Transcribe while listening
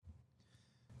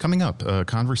Coming up, a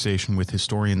conversation with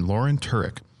historian Lauren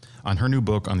Turek on her new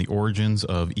book on the origins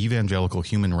of evangelical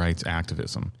human rights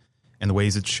activism and the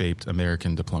ways it shaped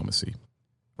American diplomacy.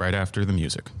 Right after the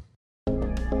music.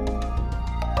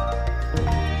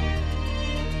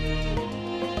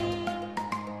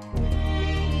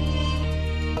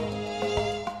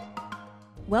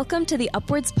 Welcome to the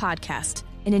Upwards Podcast,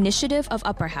 an initiative of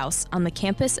Upper House on the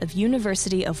campus of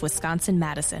University of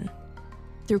Wisconsin-Madison.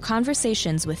 Through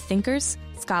conversations with thinkers,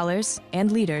 scholars,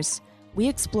 and leaders, we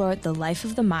explore the life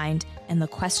of the mind and the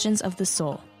questions of the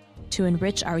soul to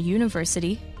enrich our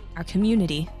university, our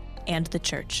community, and the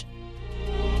church.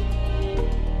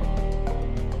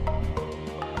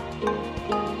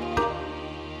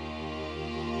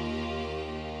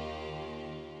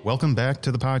 Welcome back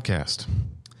to the podcast.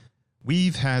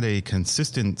 We've had a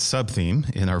consistent sub-theme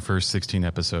in our first 16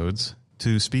 episodes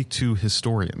to speak to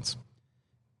historians.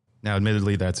 Now,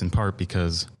 admittedly, that's in part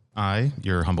because I,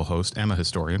 your humble host, am a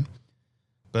historian,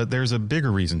 but there's a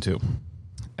bigger reason too.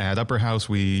 At Upper House,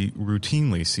 we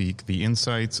routinely seek the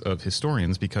insights of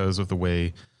historians because of the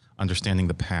way understanding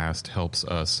the past helps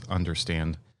us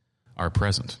understand our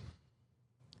present.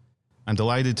 I'm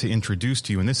delighted to introduce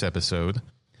to you in this episode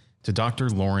to Dr.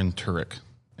 Lauren Turek,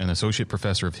 an associate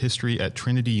professor of history at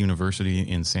Trinity University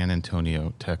in San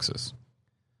Antonio, Texas.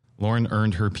 Lauren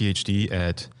earned her PhD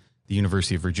at the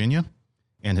University of Virginia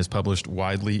and has published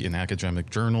widely in academic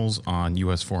journals on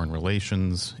U.S. foreign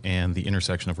relations and the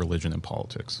intersection of religion and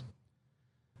politics.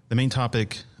 The main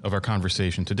topic of our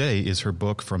conversation today is her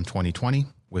book from 2020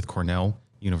 with Cornell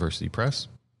University Press,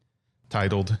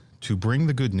 titled To Bring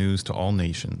the Good News to All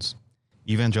Nations,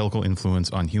 Evangelical Influence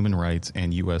on Human Rights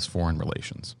and U.S. Foreign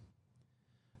Relations.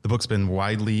 The book's been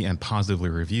widely and positively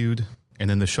reviewed, and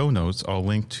in the show notes, I'll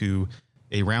link to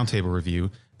a roundtable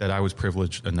review that I was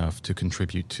privileged enough to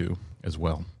contribute to as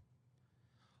well.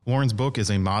 Lauren's book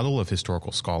is a model of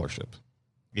historical scholarship.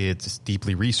 It's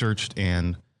deeply researched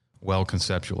and well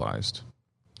conceptualized.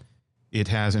 It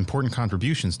has important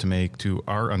contributions to make to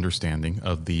our understanding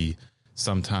of the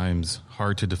sometimes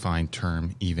hard to define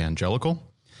term evangelical,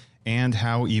 and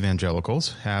how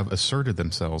evangelicals have asserted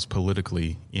themselves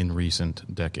politically in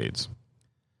recent decades.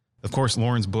 Of course,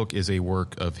 Lauren's book is a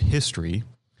work of history,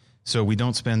 so we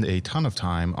don't spend a ton of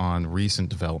time on recent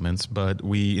developments, but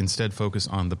we instead focus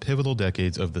on the pivotal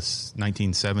decades of the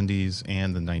 1970s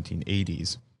and the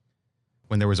 1980s,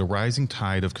 when there was a rising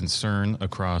tide of concern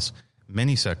across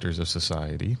many sectors of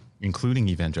society, including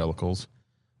evangelicals,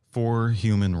 for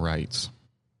human rights.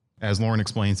 As Lauren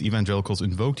explains, evangelicals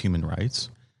invoked human rights,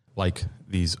 like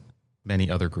these many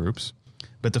other groups,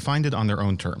 but defined it on their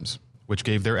own terms, which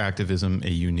gave their activism a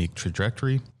unique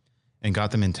trajectory and got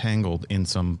them entangled in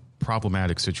some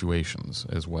problematic situations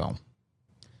as well.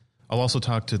 I'll also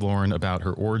talk to Lauren about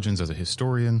her origins as a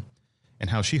historian and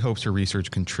how she hopes her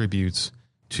research contributes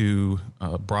to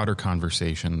broader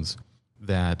conversations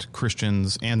that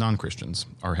Christians and non-Christians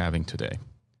are having today.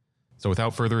 So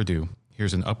without further ado,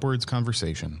 here's an Upwards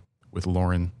conversation with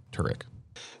Lauren Turek.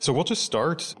 So we'll just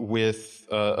start with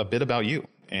a bit about you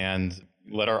and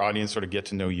let our audience sort of get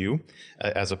to know you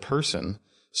as a person.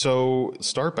 So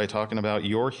start by talking about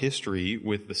your history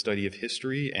with the study of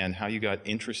history and how you got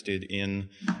interested in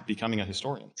becoming a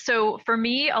historian. So for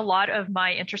me, a lot of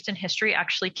my interest in history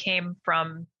actually came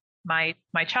from my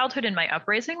childhood and my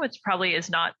upbringing, which probably is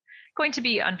not going to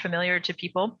be unfamiliar to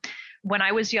people. When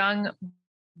I was young,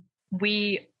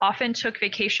 we often took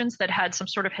vacations that had some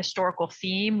sort of historical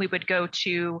theme. We would go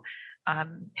to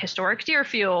historic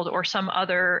Deerfield or some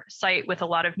other site with a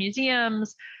lot of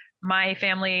museums. My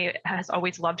family has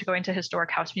always loved going to historic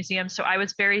house museums, so I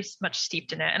was very much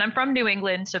steeped in it. And I'm from New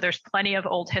England, so there's plenty of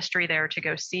old history there to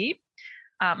go see.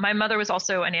 My mother was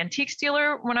also an antiques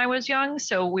dealer when I was young,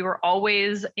 so we were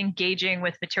always engaging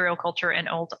with material culture and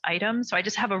old items. So I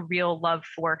just have a real love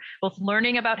for both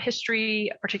learning about history,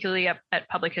 particularly at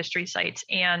public history sites,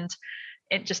 and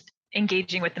just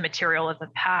engaging with the material of the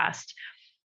past.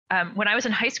 When I was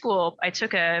in high school, I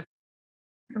took a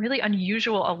really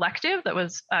unusual elective that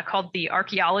was called the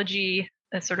archaeology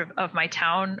of my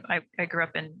town. I grew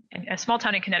up in a small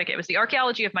town in Connecticut. It was the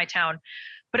archaeology of my town.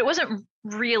 But it wasn't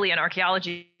really an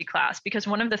archaeology class, because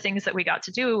one of the things that we got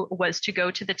to do was to go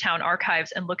to the town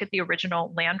archives and look at the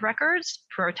original land records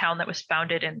for a town that was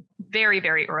founded in very,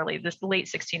 very early, the late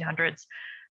 1600s.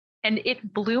 And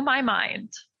it blew my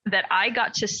mind that I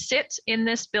got to sit in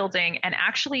this building and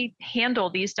actually handle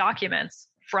these documents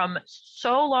from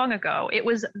so long ago. It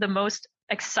was the most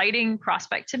exciting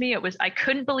prospect to me. I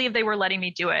couldn't believe they were letting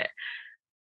me do it.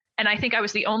 And I think I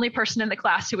was the only person in the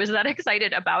class who was that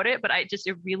excited about it, but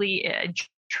it really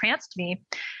tranced me.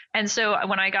 And so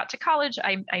when I got to college,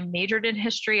 I majored in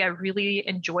history. I really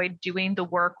enjoyed doing the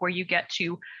work where you get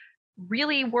to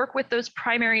really work with those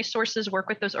primary sources, work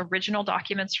with those original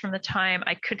documents from the time.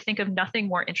 I could think of nothing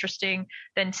more interesting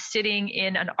than sitting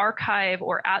in an archive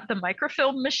or at the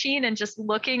microfilm machine and just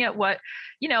looking at what,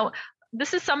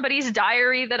 this is somebody's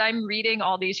diary that I'm reading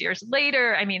all these years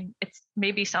later. I mean, it's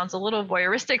maybe sounds a little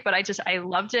voyeuristic, but I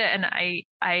loved it. And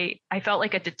I felt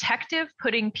like a detective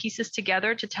putting pieces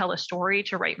together to tell a story,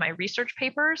 to write my research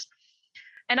papers.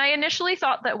 And I initially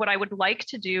thought that what I would like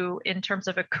to do in terms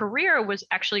of a career was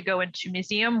actually go into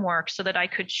museum work so that I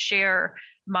could share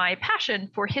my passion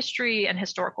for history and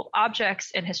historical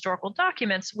objects and historical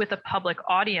documents with a public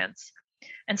audience.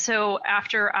 And so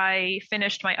after I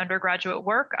finished my undergraduate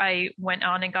work, I went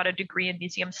on and got a degree in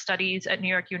museum studies at New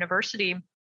York University.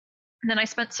 And then I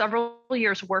spent several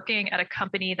years working at a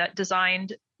company that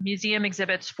designed museum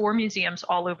exhibits for museums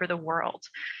all over the world.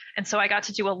 And so I got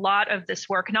to do a lot of this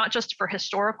work, not just for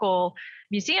historical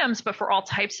museums, but for all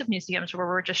types of museums where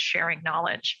we're just sharing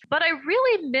knowledge. But I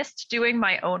really missed doing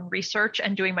my own research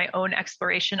and doing my own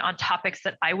exploration on topics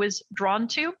that I was drawn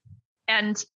to.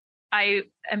 And I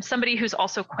am somebody who's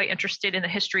also quite interested in the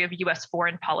history of US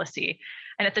foreign policy.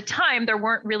 And at the time, there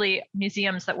weren't really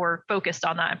museums that were focused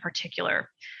on that in particular.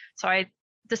 So I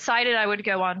decided I would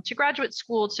go on to graduate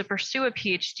school to pursue a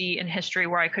PhD in history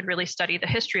where I could really study the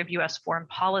history of US foreign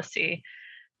policy.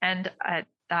 And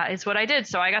that is what I did.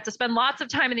 So I got to spend lots of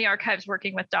time in the archives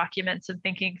working with documents and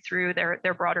thinking through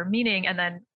their broader meaning, and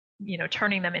then,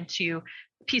 turning them into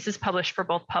pieces published for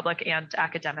both public and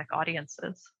academic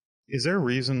audiences. Is there a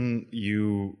reason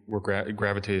you were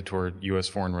gravitated toward U.S.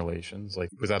 foreign relations? Like,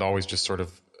 was that always just sort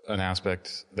of an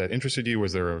aspect that interested you?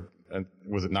 Was there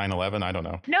was it 9/11? I don't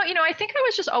know. No, I think I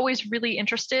was just always really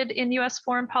interested in U.S.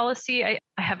 foreign policy. I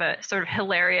have a sort of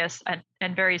hilarious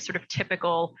and very sort of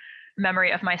typical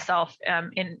memory of myself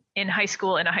in high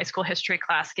school, in a high school history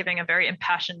class, giving a very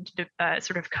impassioned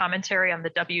sort of commentary on the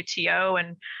WTO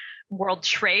and world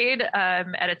trade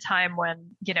at a time when,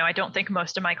 I don't think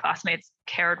most of my classmates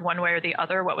cared one way or the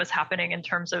other what was happening in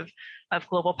terms of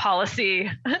global policy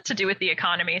to do with the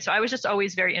economy. So I was just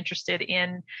always very interested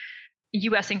in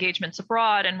U.S. engagements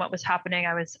abroad and what was happening.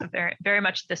 I was very, very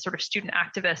much this sort of student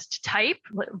activist type,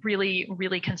 really,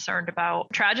 really concerned about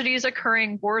tragedies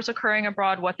occurring, wars occurring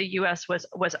abroad, what the U.S.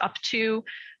 was up to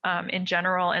in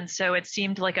general. And so it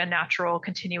seemed like a natural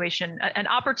continuation, an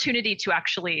opportunity to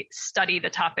actually study the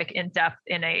topic in depth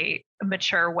in a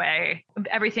mature way.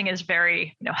 Everything is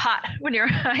very, hot when you're a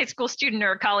high school student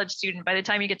or a college student. By the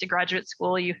time you get to graduate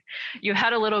school, you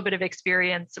had a little bit of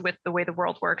experience with the way the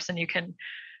world works, and you can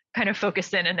kind of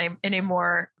focus in a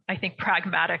more, I think,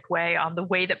 pragmatic way on the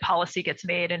way that policy gets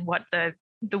made and what the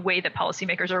way that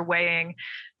policymakers are weighing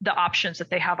the options that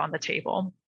they have on the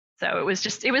table. So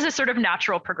it was a sort of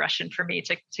natural progression for me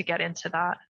to get into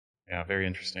that. Yeah, very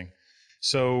interesting.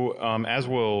 So as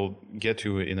we'll get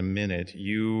to in a minute,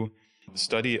 you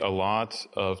study a lot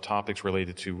of topics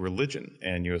related to religion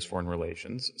and U.S. foreign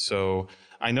relations. So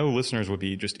I know listeners would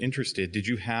be just interested. Did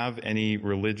you have any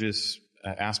religious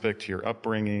aspect to your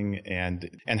upbringing, and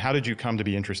how did you come to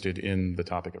be interested in the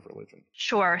topic of religion?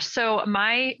 Sure. So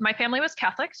my family was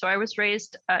Catholic, so I was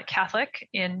raised Catholic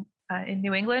in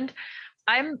New England.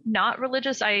 I'm not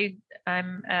religious. I'm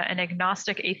an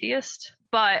agnostic atheist,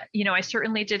 but I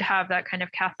certainly did have that kind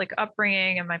of Catholic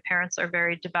upbringing, and my parents are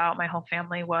very devout. My whole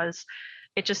family was.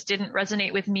 It just didn't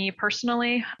resonate with me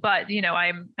personally, but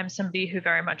I'm somebody who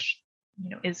very much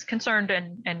is concerned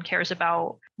and cares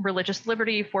about religious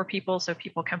liberty for people, so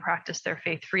people can practice their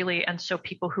faith freely. And so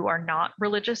people who are not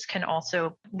religious can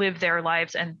also live their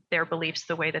lives and their beliefs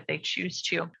the way that they choose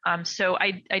to. So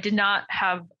I did not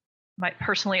have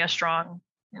personally a strong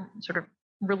sort of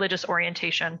religious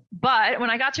orientation. But when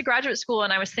I got to graduate school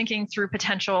and I was thinking through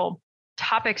potential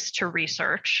topics to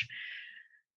research,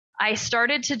 I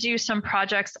started to do some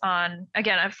projects on,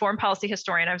 again, I'm a foreign policy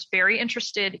historian. I was very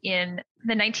interested in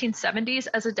the 1970s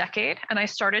as a decade, and I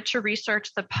started to research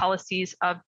the policies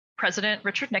of President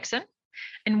Richard Nixon.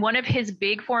 And one of his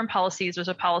big foreign policies was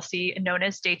a policy known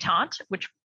as détente, which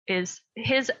is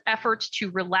his efforts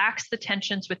to relax the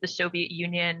tensions with the Soviet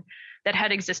Union that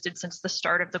had existed since the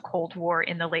start of the Cold War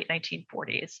in the late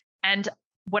 1940s. And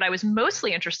what I was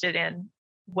mostly interested in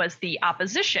was the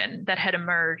opposition that had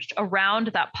emerged around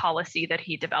that policy that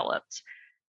he developed.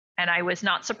 And I was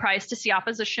not surprised to see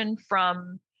opposition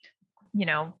from,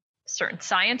 certain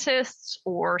scientists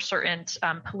or certain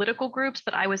political groups,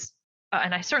 but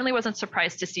and I certainly wasn't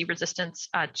surprised to see resistance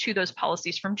to those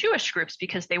policies from Jewish groups,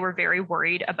 because they were very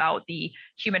worried about the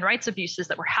human rights abuses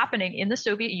that were happening in the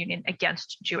Soviet Union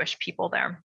against Jewish people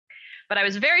there. But I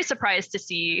was very surprised to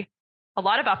see a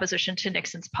lot of opposition to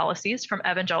Nixon's policies from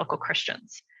evangelical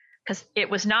Christians, because it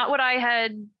was not what I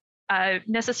had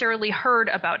necessarily heard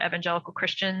about evangelical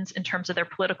Christians in terms of their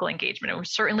political engagement. I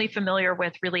was certainly familiar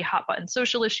with really hot button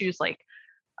social issues like,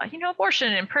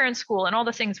 abortion and prayer in school and all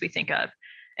the things we think of.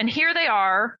 And here they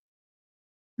are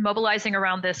mobilizing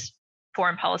around this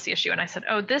foreign policy issue. And I said,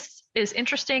 oh, this is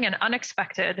interesting and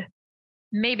unexpected.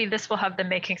 Maybe this will have the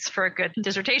makings for a good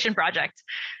dissertation project.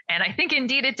 And I think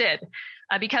indeed it did,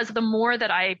 because the more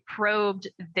that I probed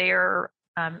their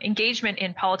engagement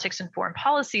in politics and foreign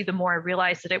policy, the more I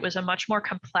realized that it was a much more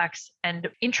complex and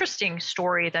interesting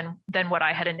story than what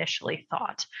I had initially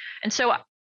thought. And so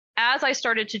as I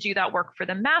started to do that work for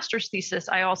the master's thesis,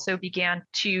 I also began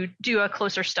to do a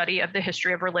closer study of the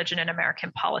history of religion in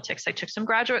American politics. I took some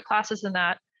graduate classes in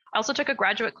that. I also took a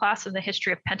graduate class in the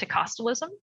history of Pentecostalism,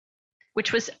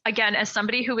 which was, again, as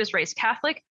somebody who was raised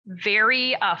Catholic,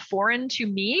 very foreign to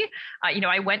me.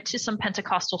 I went to some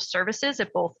Pentecostal services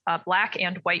at both Black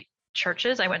and white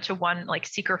churches. I went to one like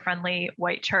seeker-friendly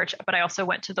white church, but I also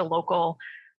went to the local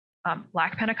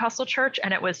Black Pentecostal church,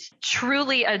 and it was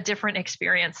truly a different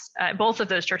experience. Both of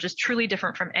those churches truly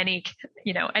different from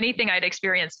anything I'd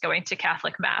experienced going to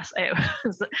Catholic Mass. It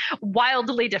was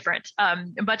wildly different,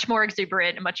 much more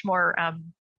exuberant, much more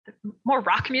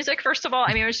rock music, first of all.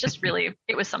 I mean,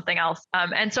 it was something else.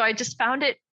 And so I just found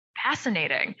it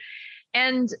fascinating.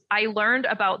 And I learned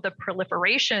about the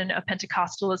proliferation of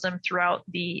Pentecostalism throughout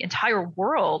the entire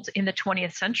world in the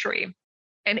 20th century.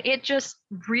 And it just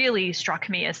really struck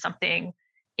me as something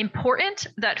important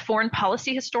that foreign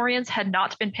policy historians had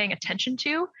not been paying attention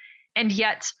to. And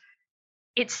yet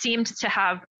it seemed to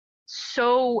have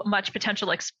so much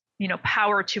potential,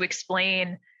 power to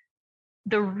explain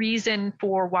the reason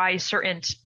for why certain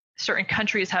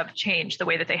countries have changed the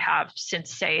way that they have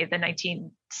since, say, the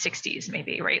 1960s,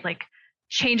 maybe, right? Like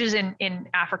changes in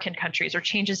African countries or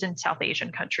changes in South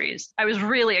Asian countries. I was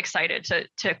really excited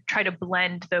to try to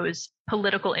blend those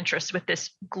political interests with this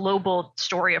global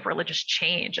story of religious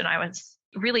change. And I was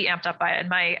really amped up by it. And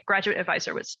my graduate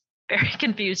advisor was very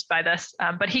confused by this,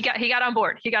 but he got on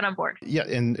board. Yeah.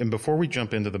 And before we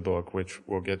jump into the book, which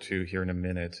we'll get to here in a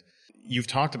minute, you've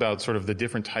talked about sort of the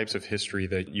different types of history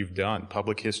that you've done: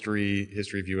 public history,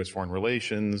 history of U.S. foreign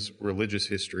relations, religious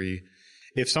history.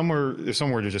 If someone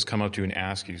were to just come up to you and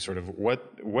ask you sort of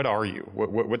what are you?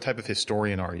 What type of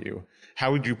historian are you?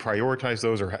 How would you prioritize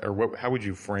those, or how would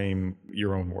you frame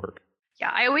your own work?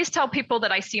 Yeah, I always tell people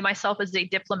that I see myself as a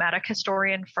diplomatic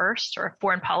historian first, or a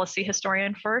foreign policy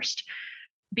historian first,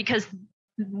 because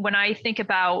when I think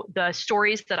about the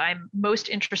stories that I'm most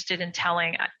interested in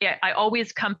telling, I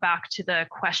always come back to the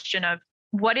question of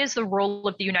what is the role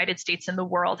of the United States in the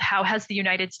world? How has the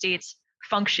United States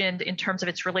functioned in terms of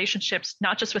its relationships,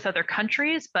 not just with other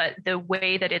countries, but the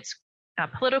way that its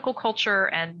political culture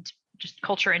and just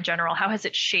culture in general, how has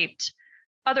it shaped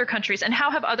other countries, and how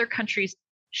have other countries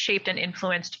shaped and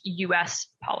influenced U.S.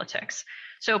 politics?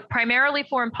 So primarily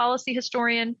foreign policy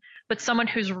historian, but someone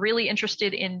who's really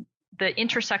interested in the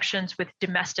intersections with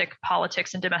domestic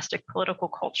politics and domestic political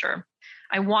culture.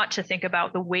 I want to think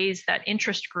about the ways that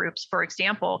interest groups, for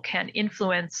example, can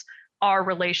influence our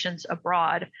relations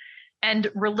abroad. And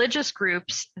religious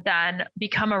groups then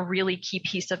become a really key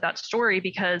piece of that story,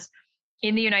 because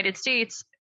in the United States,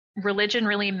 religion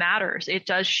really matters. It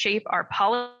does shape our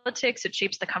politics. It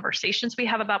shapes the conversations we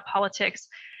have about politics.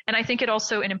 And I think it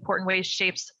also in important ways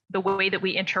shapes the way that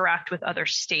we interact with other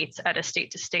states at a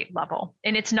state-to-state level.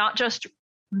 And it's not just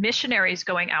missionaries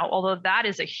going out, although that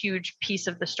is a huge piece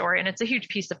of the story, and it's a huge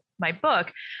piece of my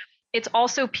book. It's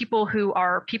also people who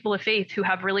are people of faith who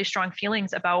have really strong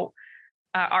feelings about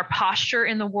our posture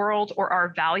in the world or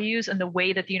our values and the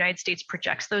way that the United States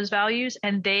projects those values.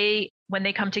 And when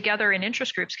they come together in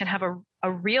interest groups, can have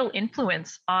a real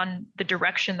influence on the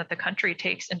direction that the country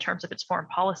takes in terms of its foreign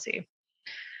policy.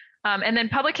 And then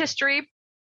public history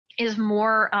is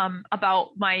more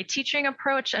about my teaching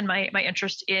approach and my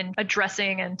interest in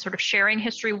addressing and sort of sharing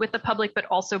history with the public, but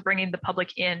also bringing the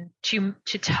public in to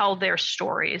tell their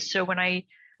stories. So when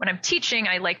I'm teaching,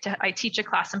 I teach a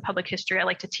class in public history. I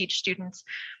like to teach students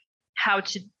how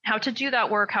to do that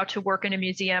work, how to work in a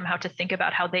museum, how to think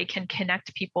about how they can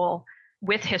connect people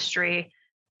with history.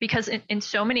 Because in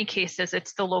so many cases,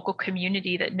 it's the local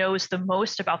community that knows the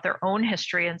most about their own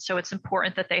history. And so it's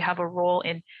important that they have a role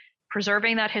in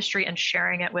preserving that history and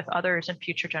sharing it with others and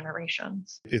future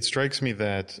generations. It strikes me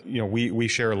that, we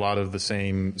share a lot of the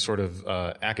same sort of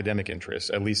academic interests,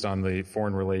 at least on the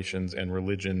foreign relations and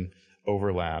religion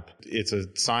overlap. It's a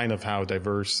sign of how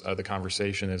diverse the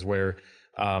conversation is, where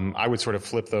I would sort of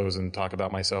flip those and talk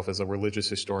about myself as a religious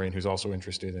historian who's also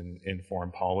interested in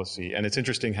foreign policy. And it's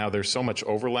interesting how there's so much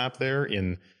overlap there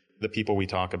in the people we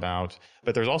talk about,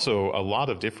 but there's also a lot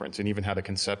of difference in even how to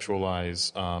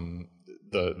conceptualize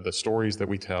the stories that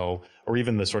we tell, or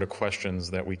even the sort of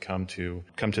questions that we come to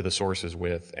the sources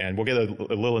with. And we'll get a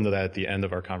little into that at the end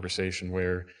of our conversation,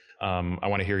 where I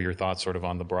want to hear your thoughts sort of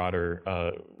on the broader,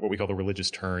 what we call the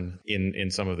religious turn in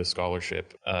some of the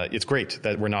scholarship. It's great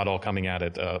that we're not all coming at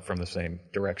it from the same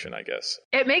direction, I guess.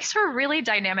 It makes for really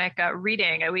dynamic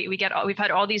reading. We've had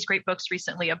all these great books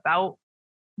recently about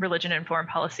religion and foreign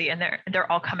policy, and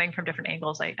they're all coming from different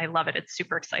angles. I love it. It's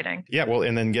super exciting. Yeah, well,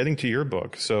 and then getting to your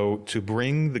book. So, To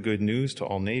Bring the Good News to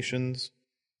All Nations,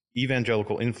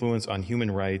 Evangelical Influence on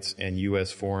Human Rights and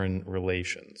U.S. Foreign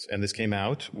Relations. And this came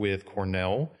out with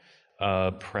Cornell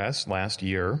Press last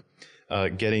year,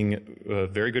 getting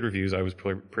very good reviews. I was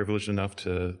privileged enough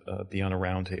to be on a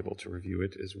roundtable to review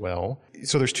it as well.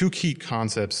 So there's two key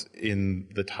concepts in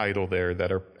the title there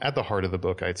that are at the heart of the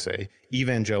book, I'd say: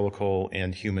 evangelical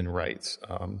and human rights.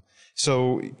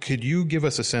 So could you give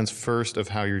us a sense first of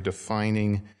how you're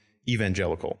defining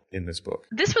evangelical in this book?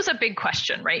 This was a big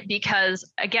question, right? Because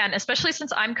again, especially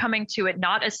since I'm coming to it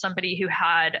not as somebody who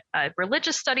had a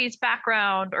religious studies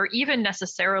background or even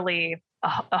necessarily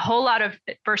a whole lot of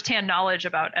firsthand knowledge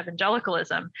about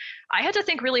evangelicalism, I had to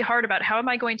think really hard about how am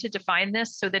I going to define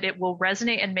this so that it will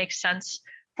resonate and make sense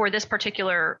for this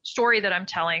particular story that I'm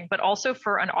telling, but also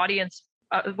for an audience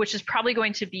which is probably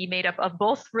going to be made up of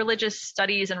both religious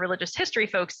studies and religious history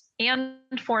folks and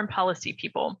foreign policy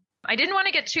people. I didn't want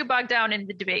to get too bogged down in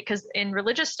the debate, because in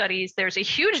religious studies, there's a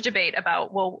huge debate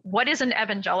about, well, what is an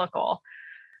evangelical?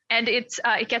 And it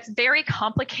gets very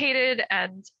complicated.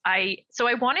 And so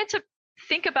I wanted to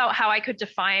think about how I could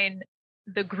define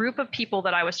the group of people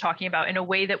that I was talking about in a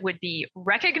way that would be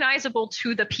recognizable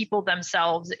to the people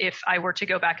themselves if I were to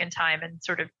go back in time and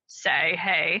sort of say,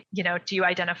 hey, do you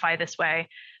identify this way?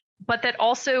 But that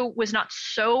also was not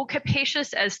so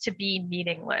capacious as to be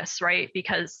meaningless, right?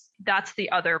 Because that's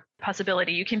the other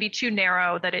possibility. You can be too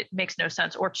narrow that it makes no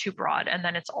sense, or too broad, and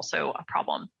then it's also a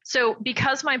problem. So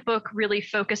because my book really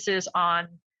focuses on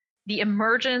the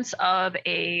emergence of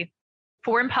a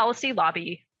foreign policy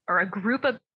lobby, or a group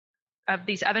of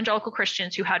these evangelical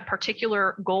Christians who had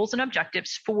particular goals and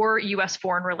objectives for U.S.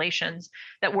 foreign relations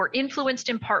that were influenced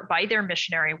in part by their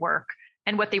missionary work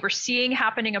and what they were seeing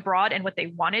happening abroad and what they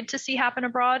wanted to see happen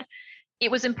abroad, it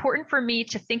was important for me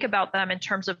to think about them in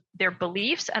terms of their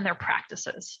beliefs and their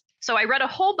practices. So I read a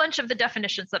whole bunch of the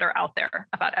definitions that are out there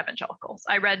about evangelicals.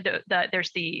 I read that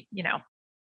there's the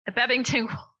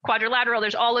Bevington quadrilateral,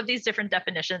 there's all of these different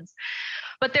definitions.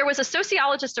 But there was a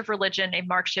sociologist of religion named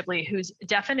Mark Shibley whose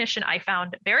definition I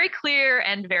found very clear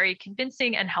and very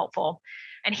convincing and helpful.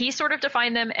 And he sort of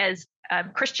defined them as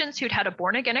Christians who'd had a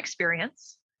born-again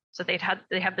experience. So they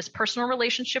have this personal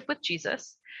relationship with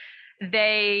Jesus.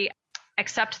 They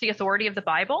accept the authority of the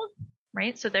Bible,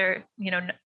 right? So they're,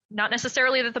 not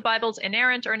necessarily that the Bible's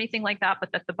inerrant or anything like that,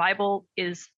 but that the Bible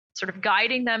is sort of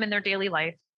guiding them in their daily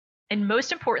life. And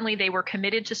most importantly, they were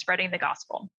committed to spreading the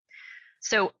gospel.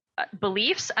 So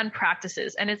beliefs and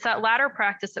practices. And it's that latter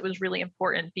practice that was really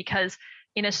important, because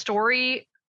in a story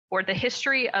or the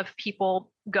history of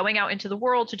people going out into the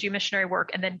world to do missionary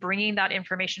work and then bringing that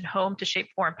information home to shape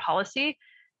foreign policy,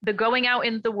 the going out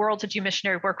in the world to do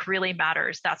missionary work really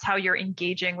matters. That's how you're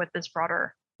engaging with this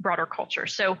broader culture.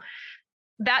 So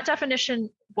that definition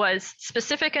was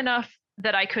specific enough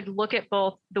that I could look at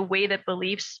both the way that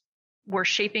beliefs were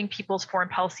shaping people's foreign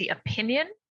policy opinion,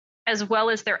 as well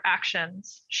as their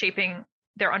actions shaping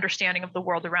their understanding of the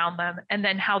world around them, and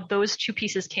then how those two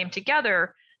pieces came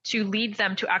together to lead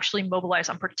them to actually mobilize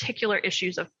on particular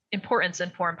issues of importance in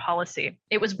foreign policy.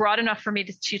 It was broad enough for me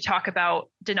to talk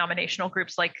about denominational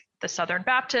groups like the Southern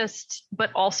Baptists, but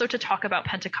also to talk about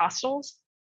Pentecostals,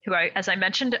 who as I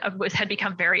mentioned, had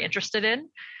become very interested in,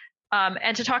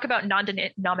 and to talk about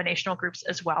non-denominational groups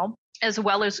as well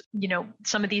as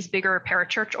some of these bigger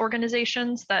parachurch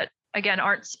organizations that, again,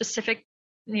 aren't specific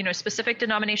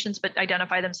denominations, but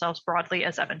identify themselves broadly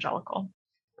as evangelical.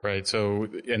 Right. So,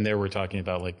 and there we're talking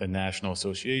about like the National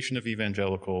Association of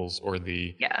Evangelicals, or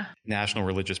the National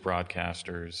Religious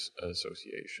Broadcasters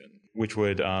Association, which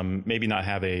would maybe not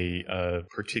have a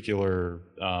particular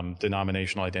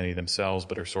denominational identity themselves,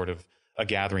 but are sort of a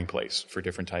gathering place for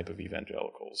different type of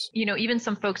evangelicals. Even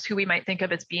some folks who we might think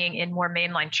of as being in more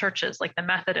mainline churches like the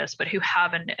Methodists, but who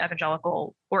have an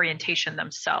evangelical orientation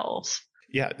themselves.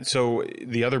 Yeah. So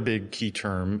the other big key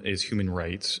term is human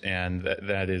rights, and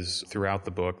that is throughout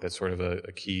the book. That's sort of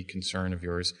a key concern of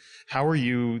yours. How are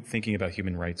you thinking about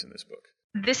human rights in this book?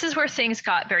 this is where things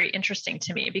got very interesting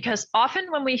to me, because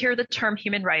often when we hear the term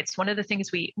human rights, one of the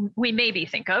things we maybe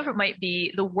think of might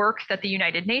be the work that the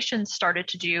United Nations started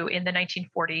to do in the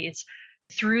 1940s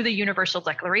through the Universal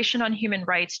Declaration on Human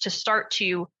Rights to start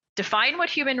to define what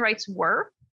human rights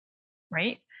were,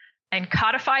 right? And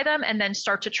codify them, and then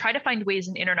start to try to find ways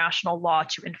in international law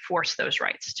to enforce those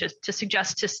rights, to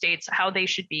suggest to states how they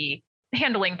should be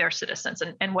handling their citizens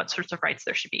and what sorts of rights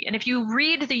there should be. And if you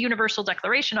read the Universal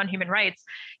Declaration on Human Rights,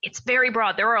 it's very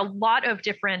broad. There are a lot of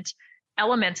different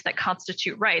elements that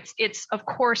constitute rights. It's, of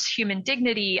course, human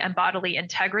dignity and bodily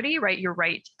integrity, right? Your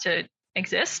right to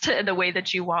exist the way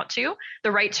that you want to,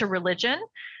 the right to religion,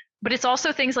 but it's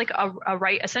also things like a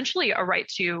right, essentially a right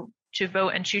to vote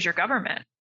and choose your government.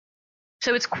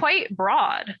 So it's quite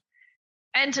broad.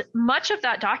 And much of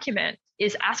that document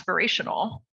is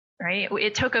aspirational, right?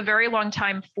 It took a very long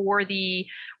time for the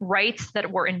rights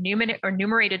that were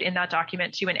enumerated in that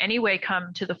document to in any way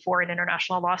come to the fore in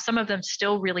international law. Some of them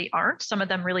still really aren't. Some of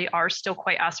them really are still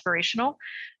quite aspirational.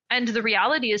 And the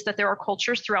reality is that there are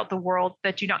cultures throughout the world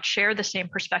that do not share the same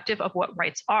perspective of what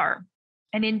rights are.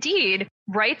 And indeed,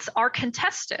 rights are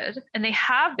contested, and they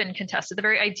have been contested. The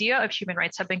very idea of human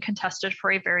rights have been contested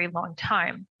for a very long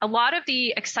time. A lot of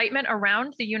the excitement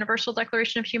around the Universal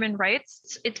Declaration of Human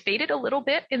Rights, it faded a little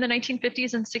bit in the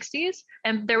 1950s and 60s,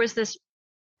 and there was this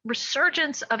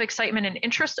resurgence of excitement and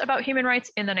interest about human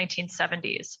rights in the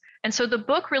 1970s. And so the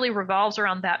book really revolves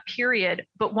around that period.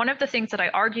 But one of the things that I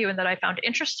argue and that I found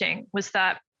interesting was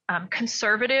that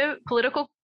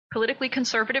politically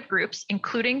conservative groups,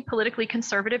 including politically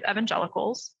conservative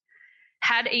evangelicals,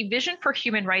 had a vision for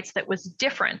human rights that was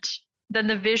different than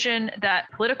the vision that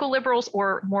political liberals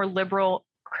or more liberal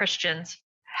Christians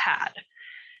had.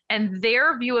 And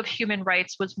their view of human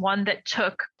rights was one that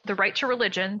took the right to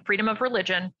religion, freedom of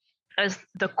religion, as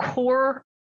the core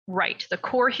right, the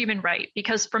core human right.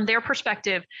 Because from their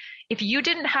perspective, if you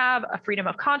didn't have a freedom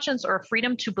of conscience or a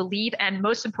freedom to believe, and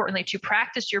most importantly, to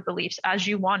practice your beliefs as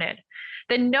you wanted,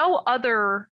 then no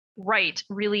other right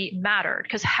really mattered,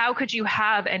 because how could you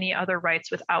have any other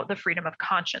rights without the freedom of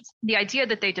conscience? The idea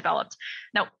that they developed.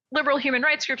 Now, liberal human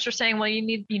rights groups are saying, well,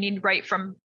 you need right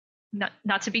from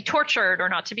not to be tortured or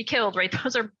not to be killed, right?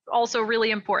 Those are also really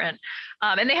important.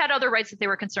 And they had other rights that they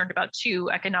were concerned about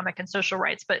too, economic and social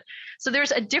rights. But so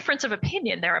there's a difference of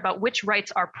opinion there about which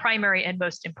rights are primary and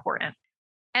most important.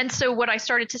 And so what I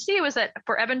started to see was that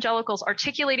for evangelicals,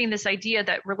 articulating this idea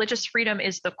that religious freedom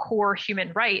is the core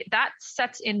human right, that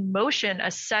sets in motion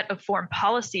a set of foreign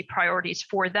policy priorities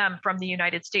for them from the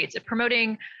United States. If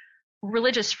promoting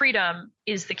religious freedom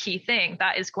is the key thing,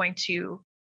 that is going to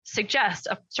suggest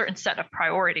a certain set of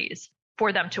priorities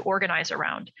for them to organize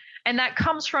around. And that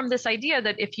comes from this idea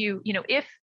that if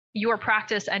your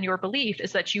practice and your belief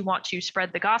is that you want to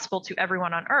spread the gospel to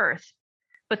everyone on earth,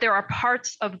 but there are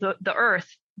parts of the earth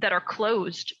that are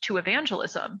closed to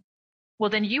evangelism,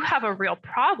 well, then you have a real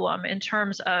problem in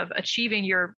terms of achieving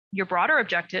your broader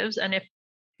objectives. And if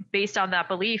based on that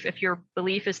belief, if your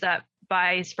belief is that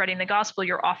by spreading the gospel,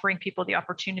 you're offering people the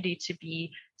opportunity to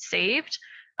be saved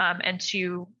and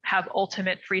to have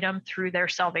ultimate freedom through their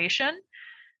salvation,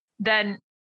 then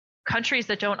countries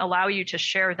that don't allow you to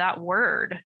share that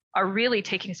word are really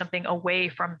taking something away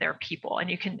from their people.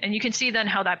 And you can see then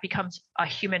how that becomes a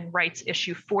human rights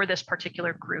issue for this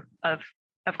particular group of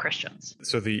Christians.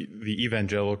 So the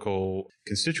evangelical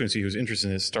constituency who's interested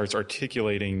in this starts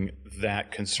articulating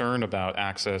that concern about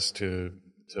access to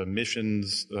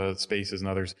missions spaces and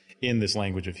others in this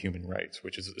language of human rights,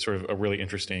 which is sort of a really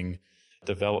interesting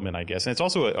development, I guess. And it's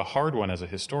also a hard one as a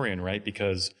historian, right?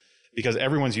 Because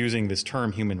everyone's using this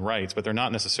term human rights, but they're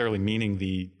not necessarily meaning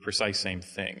the precise same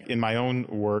thing. In my own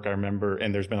work, I remember,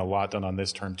 and there's been a lot done on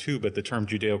this term too, but the term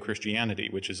Judeo-Christianity,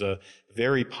 which is a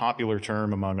very popular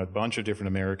term among a bunch of different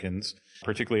Americans,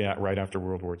 particularly right after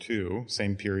World War II,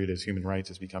 same period as human rights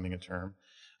is becoming a term.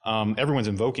 Everyone's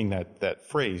invoking that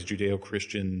phrase,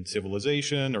 Judeo-Christian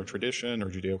civilization or tradition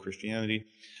or Judeo-Christianity,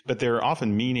 but they're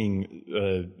often meaning,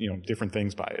 different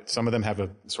things by it. Some of them have a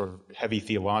sort of heavy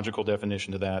theological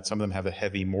definition to that. Some of them have a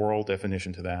heavy moral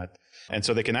definition to that. And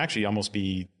so they can actually almost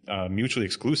be mutually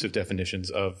exclusive definitions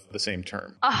of the same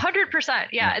term. 100%.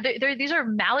 Yeah. These are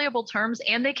malleable terms,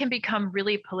 and they can become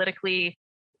really politically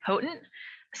potent.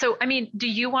 So, I mean, do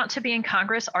you want to be in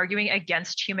Congress arguing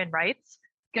against human rights?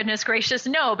 Goodness gracious,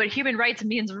 no, but human rights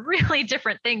means really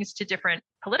different things to different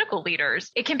political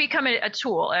leaders. It can become a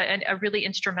tool, a really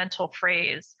instrumental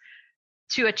phrase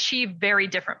to achieve very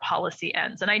different policy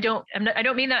ends. And I don't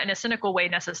mean that in a cynical way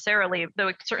necessarily, though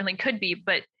it certainly could be,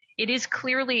 but it is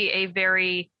clearly a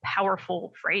very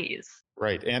powerful phrase.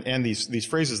 Right. And these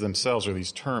phrases themselves, or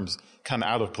these terms, come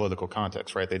out of political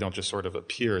context, right? They don't just sort of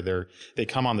appear. They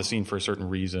come on the scene for a certain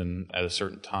reason at a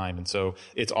certain time. And so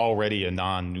it's already a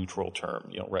non-neutral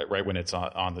term, right when it's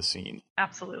on the scene.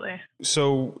 Absolutely.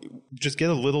 So just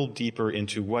get a little deeper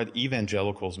into what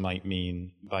evangelicals might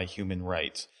mean by human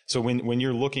rights. So when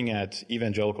you're looking at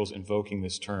evangelicals invoking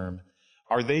this term,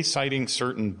 are they citing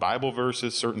certain Bible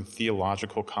verses, certain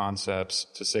theological concepts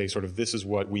to say sort of this is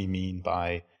what we mean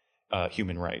by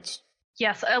human rights?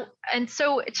 Yes. And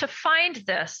so to find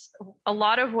this, a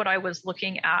lot of what I was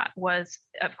looking at was,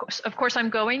 of course, I'm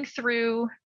going through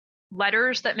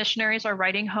letters that missionaries are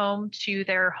writing home to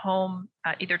their home,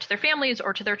 either to their families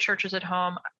or to their churches at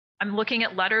home. I'm looking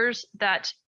at letters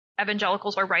that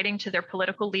evangelicals are writing to their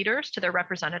political leaders, to their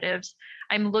representatives.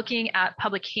 I'm looking at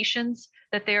publications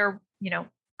that they're,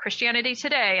 Christianity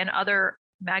Today and other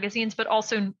magazines, but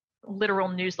also literal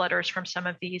newsletters from some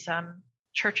of these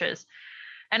churches.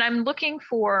 And I'm looking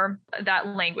for that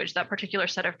language, that particular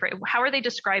set of phrases. How are they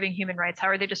describing human rights? How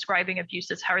are they describing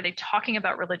abuses? How are they talking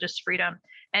about religious freedom?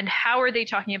 And how are they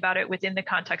talking about it within the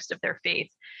context of their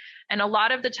faith? And a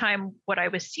lot of the time, what I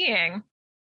was seeing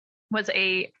was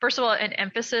first of all, an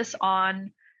emphasis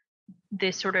on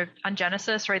this sort of, on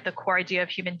Genesis, right? The core idea of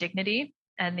human dignity.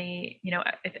 And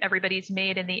if everybody's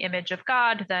made in the image of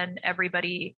God, then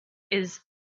everybody is,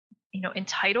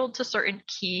 entitled to certain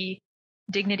key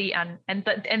dignity and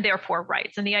therefore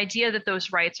rights. And the idea that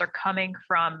those rights are coming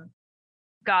from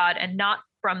God and not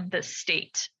from the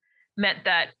state meant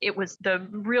that it was the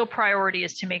real priority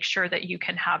is to make sure that you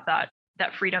can have that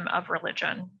freedom of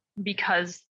religion,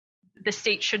 because the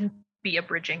state shouldn't be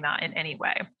abridging that in any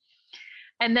way.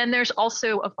 And then there's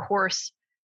also, of course,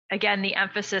 again, the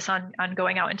emphasis on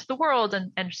going out into the world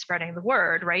and spreading the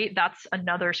word, right? That's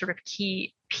another sort of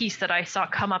key piece that I saw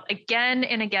come up again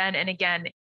and again and again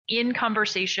in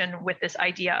conversation with this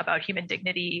idea about human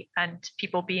dignity and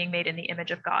people being made in the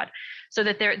image of God. So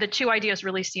that the two ideas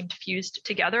really seemed fused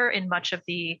together in much of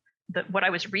what I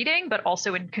was reading, but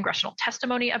also in congressional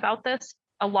testimony about this.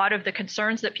 A lot of the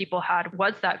concerns that people had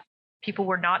was that people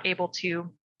were not able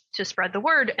to spread the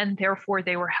word, and therefore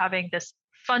they were having this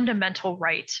fundamental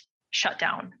right shut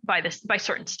down by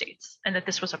certain states, and that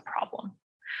this was a problem.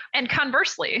 And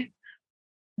conversely,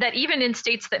 that even in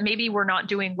states that maybe were not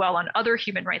doing well on other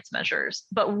human rights measures,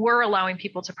 but were allowing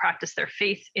people to practice their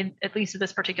faith, in at least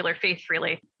this particular faith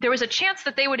freely, there was a chance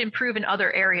that they would improve in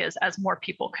other areas as more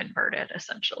people converted,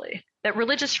 essentially. That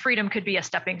religious freedom could be a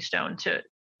stepping stone to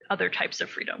other types of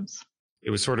freedoms.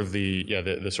 It was sort of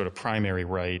the sort of primary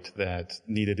right that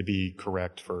needed to be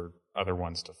correct for other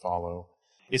ones to follow.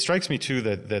 It strikes me, too,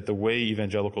 that the way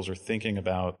evangelicals are thinking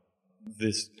about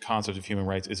this concept of human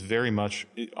rights is very much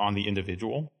on the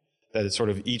individual, that it's sort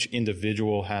of each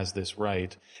individual has this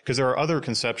right. Because there are other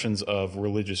conceptions of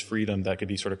religious freedom that could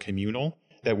be sort of communal,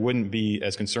 that wouldn't be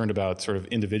as concerned about sort of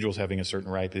individuals having a certain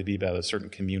right, but it'd be about a certain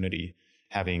community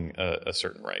having a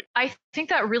certain right. I think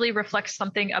that really reflects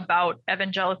something about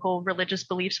evangelical religious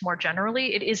beliefs more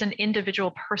generally. It is an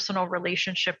individual personal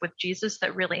relationship with Jesus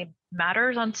that really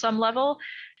matters on some level.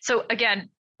 So again,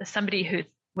 as somebody who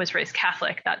was raised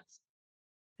Catholic,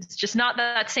 it's just not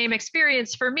that same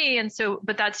experience for me. And so,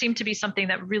 but that seemed to be something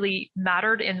that really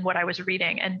mattered in what I was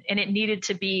reading, and it needed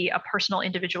to be a personal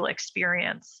individual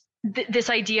experience. This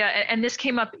idea, and this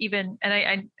came up even,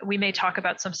 and we may talk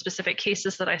about some specific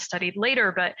cases that I studied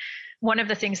later, but one of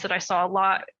the things that I saw a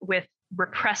lot with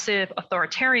repressive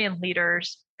authoritarian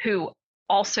leaders who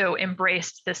also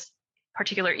embraced this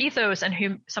particular ethos, and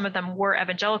who some of them were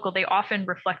evangelical, they often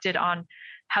reflected on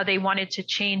how they wanted to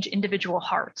change individual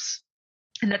hearts,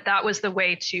 and that was the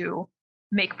way to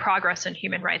make progress in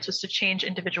human rights, was to change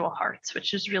individual hearts,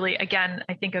 which is really, again,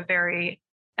 I think a very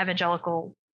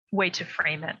evangelical way to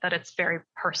frame it, that it's very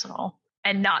personal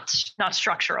and not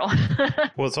structural.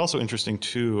 Well, it's also interesting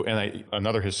too, and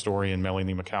another historian,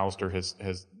 Melanie McAllister,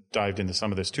 has dived into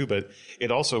some of this too, but it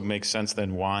also makes sense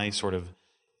then why sort of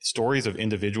stories of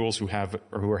individuals who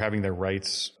are having their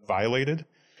rights violated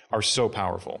are so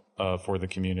powerful for the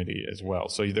community as well.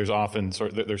 So there's often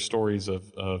there's stories of,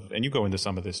 and you go into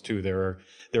some of this too. There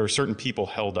are certain people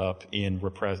held up in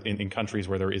countries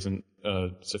where there isn't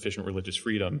sufficient religious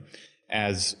freedom,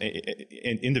 as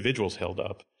individuals held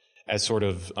up as sort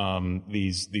of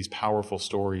these powerful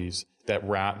stories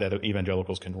that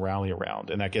evangelicals can rally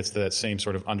around, and that gets to that same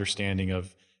sort of understanding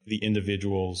of the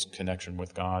individual's connection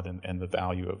with God and the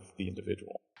value of the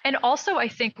individual. And also, I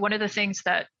think one of the things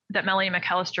that Melanie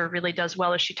McAllister really does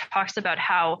well is she talks about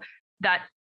how that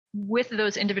with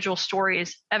those individual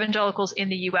stories, evangelicals in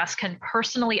the US can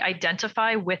personally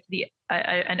identify with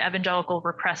an evangelical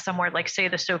repressed somewhere like, say,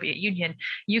 the Soviet Union.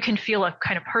 You can feel a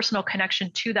kind of personal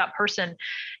connection to that person.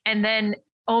 And then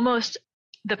almost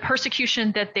the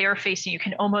persecution that they are facing, you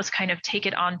can almost kind of take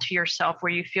it onto yourself,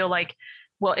 where you feel like,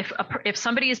 well, if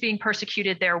somebody is being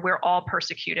persecuted there, we're all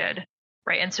persecuted,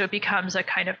 right? And so it becomes a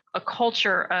kind of a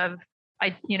culture of,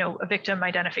 a victim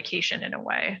identification in a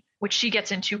way, which she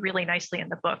gets into really nicely in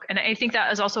the book. And I think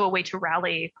that is also a way to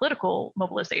rally political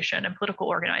mobilization and political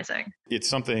organizing. It's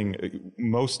something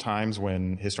most times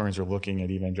when historians are looking at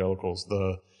evangelicals,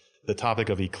 the topic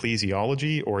of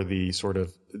ecclesiology, or the sort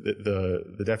of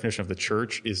the definition of the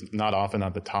church, is not often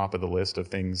at the top of the list of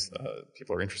things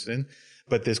people are interested in.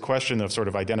 But this question of sort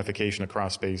of identification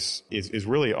across space is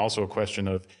really also a question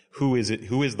of who is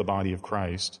the body of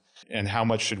Christ, and how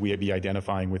much should we be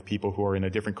identifying with people who are in a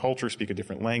different culture, speak a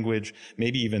different language,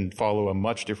 maybe even follow a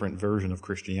much different version of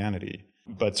Christianity.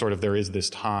 But sort of there is this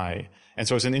tie. And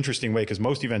so it's an interesting way, because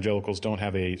most evangelicals don't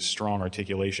have a strong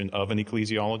articulation of an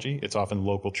ecclesiology. It's often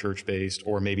local church-based,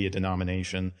 or maybe a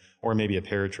denomination, or maybe a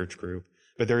parachurch group.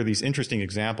 But there are these interesting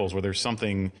examples where there's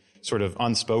something sort of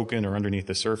unspoken or underneath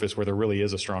the surface where there really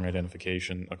is a strong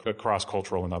identification across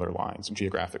cultural and other lines, and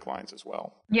geographic lines as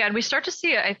well. Yeah, and we start to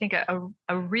see, I think,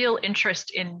 a real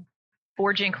interest in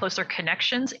forging closer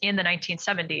connections in the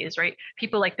 1970s, right?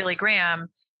 People like Billy Graham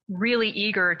really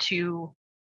eager to,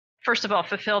 first of all,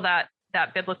 fulfill that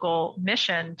biblical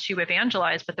mission to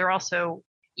evangelize, but they're also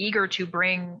eager to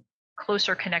bring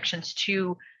closer connections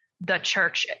to the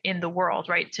church in the world,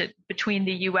 right? Between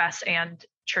the US and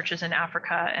churches in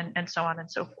Africa and so on and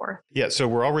so forth. Yeah, so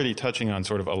we're already touching on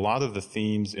sort of a lot of the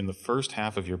themes in the first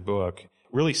half of your book,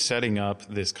 really setting up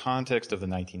this context of the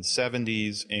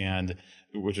 1970s, and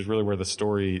which is really where the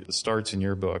story starts in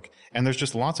your book. And there's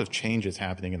just lots of changes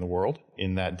happening in the world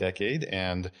in that decade.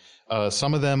 And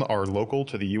some of them are local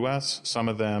to the U.S. Some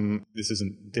of them, this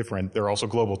isn't different. There are also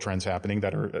global trends happening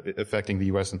that are affecting the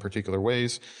U.S. in particular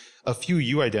ways. A few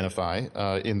you identify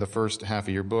in the first half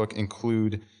of your book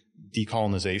include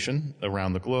decolonization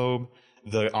around the globe,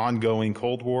 the ongoing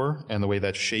Cold War and the way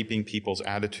that's shaping people's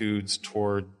attitudes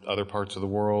toward other parts of the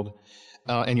world.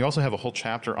 And you also have a whole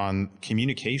chapter on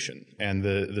communication and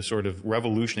the sort of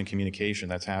revolution in communication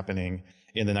that's happening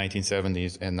in the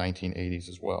 1970s and 1980s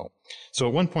as well. So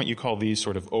at one point you call these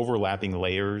sort of overlapping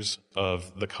layers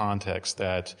of the context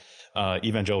that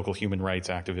evangelical human rights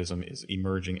activism is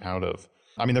emerging out of.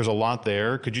 I mean, there's a lot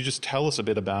there. Could you just tell us a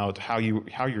bit about how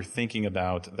you're thinking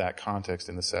about that context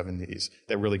in the 70s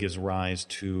that really gives rise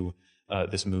to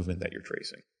this movement that you're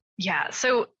tracing? Yeah.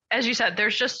 So as you said,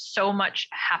 there's just so much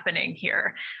happening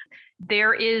here.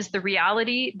 There is the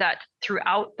reality that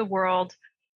throughout the world,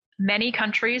 many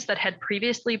countries that had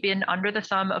previously been under the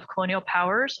thumb of colonial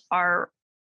powers are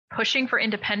pushing for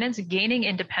independence, gaining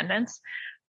independence.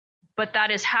 But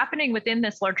that is happening within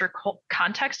this larger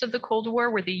context of the Cold War,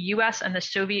 where the US and the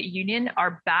Soviet Union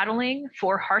are battling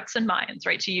for hearts and minds,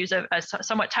 right? To use a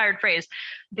somewhat tired phrase,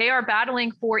 they are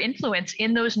battling for influence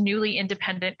in those newly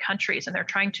independent countries, and they're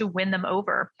trying to win them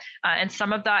over. And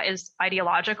some of that is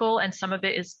ideological, and some of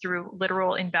it is through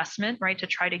literal investment, right? To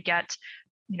try to get,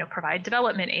 provide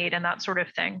development aid and that sort of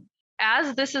thing.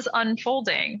 As this is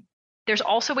unfolding, there's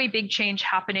also a big change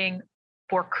happening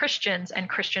for Christians and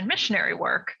Christian missionary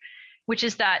work, which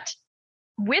is that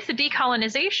with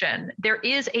decolonization, there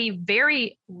is a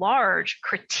very large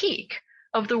critique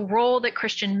of the role that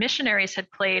Christian missionaries had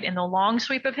played in the long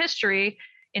sweep of history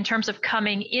in terms of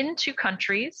coming into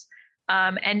countries,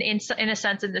 and in a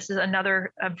sense, and this is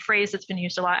another phrase that's been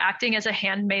used a lot, acting as a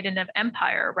handmaiden of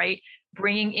empire, right?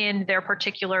 Bringing in their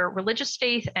particular religious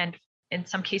faith and in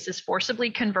some cases forcibly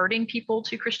converting people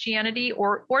to Christianity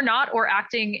or not, or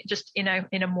acting just in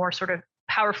a more sort of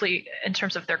powerfully in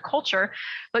terms of their culture,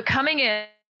 but coming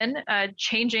in,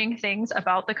 changing things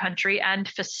about the country and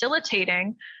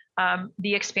facilitating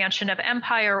the expansion of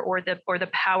empire or the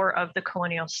power of the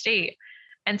colonial state.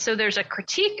 And so there's a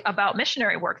critique about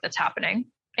missionary work that's happening,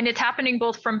 and it's happening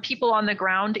both from people on the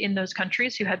ground in those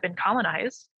countries who had been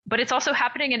colonized, but it's also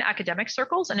happening in academic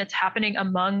circles, and it's happening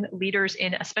among leaders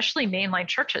in especially mainline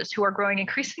churches who are growing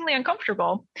increasingly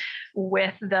uncomfortable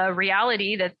with the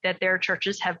reality that their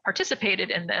churches have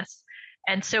participated in this.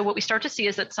 And so what we start to see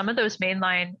is that some of those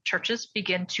mainline churches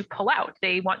begin to pull out.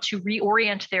 They want to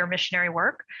reorient their missionary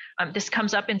work. This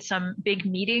comes up in some big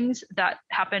meetings that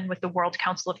happen with the World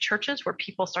Council of Churches, where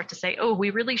people start to say, oh, we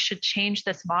really should change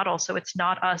this model so it's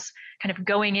not us kind of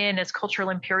going in as cultural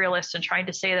imperialists and trying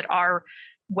to say that our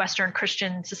Western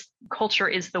Christian culture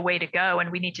is the way to go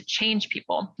and we need to change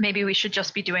people. Maybe we should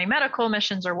just be doing medical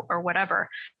missions or whatever.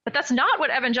 But that's not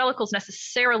what evangelicals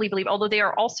necessarily believe, although they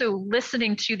are also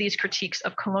listening to these critiques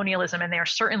of colonialism, and they're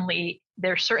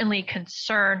certainly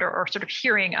concerned or sort of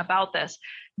hearing about this.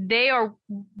 They are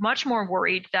much more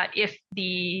worried that if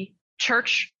the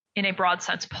church, in a broad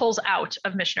sense, pulls out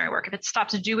of missionary work, if it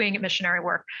stops doing missionary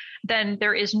work, then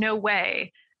there is no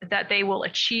way that they will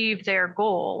achieve their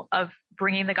goal of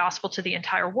bringing the gospel to the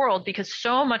entire world, because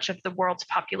so much of the world's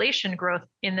population growth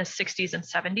in the 60s and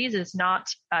 70s is not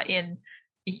in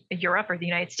Europe or the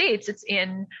United States. It's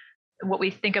in what we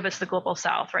think of as the global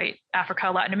South, right? Africa,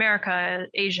 Latin America,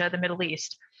 Asia, the Middle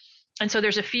East. And so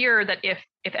there's a fear that if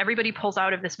everybody pulls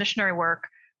out of this missionary work,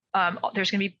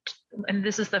 there's going to be, and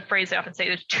this is the phrase they often say,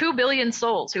 there's 2 billion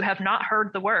souls who have not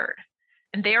heard the word,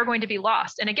 and they are going to be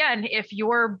lost. And again, if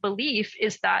your belief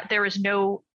is that there is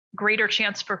no greater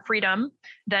chance for freedom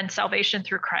than salvation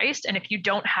through Christ, and if you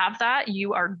don't have that,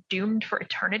 you are doomed for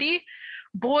eternity,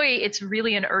 boy, it's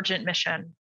really an urgent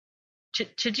mission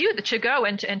to go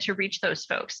and to reach those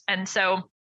folks. And so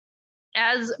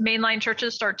as mainline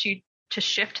churches start to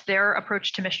shift their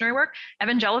approach to missionary work,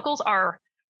 evangelicals are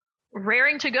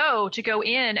raring to go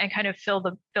in and kind of fill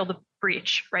the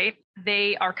breach, right?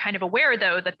 They are kind of aware,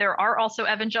 though, that there are also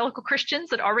evangelical Christians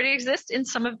that already exist in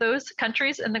some of those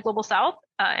countries in the global South,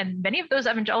 and many of those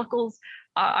evangelicals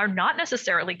are not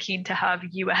necessarily keen to have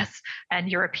U.S. and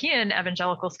European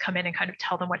evangelicals come in and kind of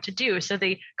tell them what to do. So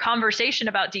the conversation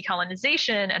about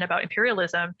decolonization and about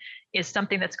imperialism is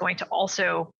something that's going to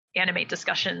also animate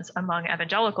discussions among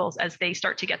evangelicals as they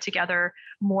start to get together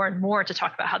more and more to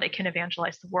talk about how they can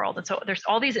evangelize the world. And so there's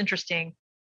all these interesting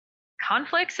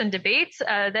conflicts and debates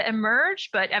that emerge,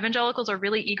 but evangelicals are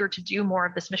really eager to do more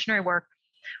of this missionary work.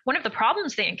 One of the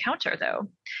problems they encounter, though,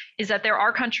 is that there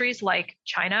are countries like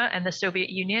China and the Soviet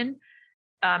Union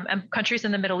and countries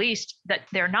in the Middle East that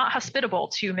they're not hospitable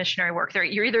to missionary work.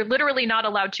 You're either literally not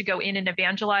allowed to go in and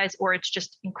evangelize, or it's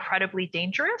just incredibly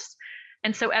dangerous.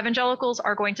 And so evangelicals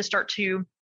are going to start to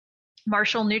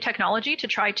marshal new technology to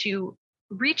try to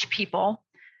reach people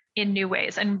in new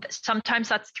ways. And sometimes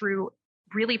that's through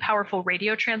really powerful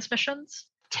radio transmissions,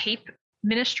 tape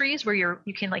ministries where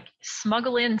you can like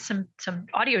smuggle in some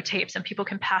audio tapes and people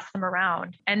can pass them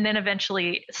around, and then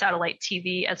eventually satellite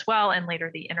TV as well, and later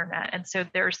the internet. And so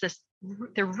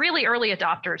they're really early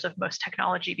adopters of most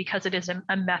technology because it is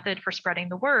a method for spreading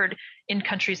the word in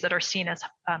countries that are seen as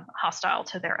hostile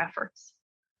to their efforts.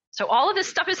 So all of this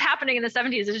stuff is happening in the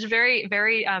 70s. It is very,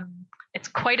 very, it's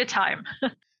quite a time.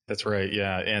 That's right.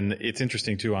 Yeah. And it's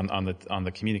interesting too, on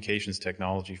the communications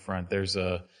technology front,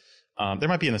 there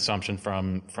might be an assumption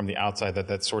from the outside that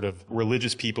that's sort of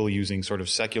religious people using sort of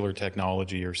secular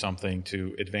technology or something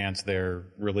to advance their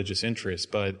religious interests.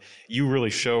 But you really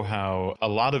show how a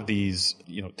lot of these,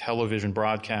 television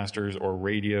broadcasters or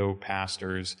radio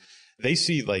pastors, they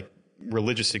see like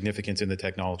religious significance in the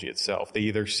technology itself. They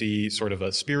either see sort of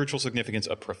a spiritual significance,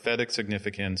 a prophetic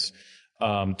significance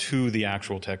to the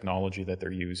actual technology that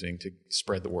they're using to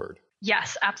spread the word.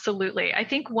 Yes, absolutely. I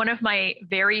think one of my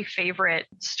very favorite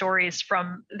stories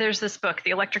there's this book, The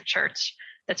Electric Church,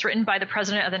 that's written by the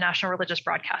president of the National Religious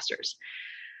Broadcasters.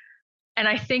 And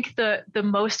I think the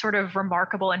most sort of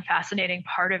remarkable and fascinating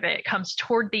part of it comes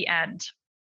toward the end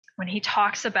when he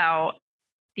talks about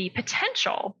the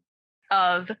potential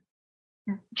of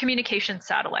communication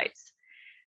satellites.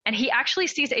 And he actually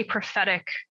sees a prophetic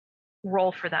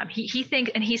role for them. He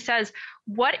thinks, and he says,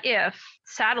 what if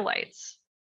satellites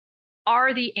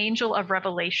are the angel of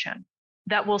revelation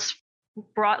that will,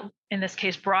 in this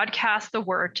case, broadcast the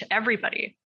word to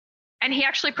everybody? And he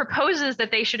actually proposes that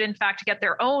they should, in fact, get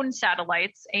their own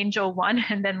satellites, Angel 1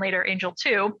 and then later Angel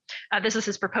 2. This is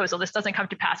his proposal. This doesn't come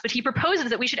to pass. But he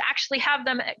proposes that we should actually have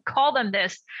them, call them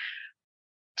this,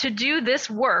 to do this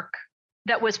work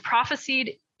that was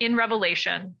prophesied in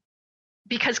Revelation,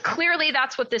 because clearly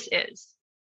that's what this is.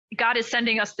 God is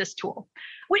sending us this tool.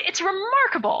 It's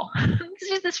remarkable.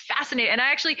 This is fascinating. And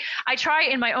I try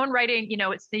in my own writing,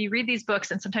 you read these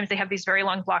books and sometimes they have these very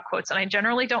long block quotes, and I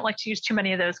generally don't like to use too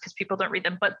many of those because people don't read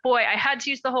them. But boy, I had to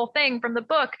use the whole thing from the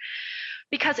book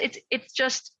because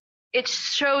it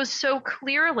shows so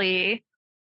clearly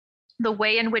the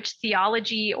way in which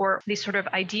theology or these sort of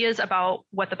ideas about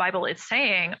what the Bible is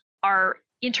saying are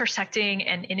intersecting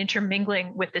and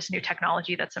intermingling with this new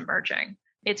technology that's emerging.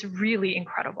 It's really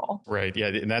incredible. Right. Yeah.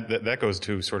 And that goes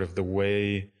to sort of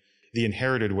the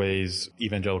inherited ways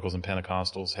evangelicals and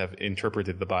Pentecostals have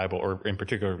interpreted the Bible, or in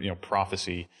particular,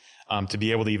 prophecy, to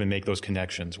be able to even make those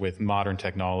connections with modern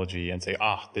technology and say,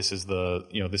 this is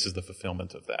the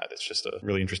fulfillment of that. It's just a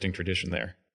really interesting tradition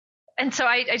there. And so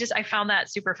I found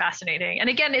that super fascinating. And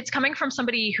again, it's coming from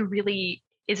somebody who really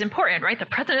is important, right? The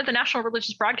president of the National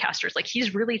Religious Broadcasters, like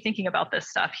he's really thinking about this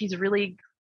stuff. He's really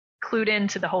clued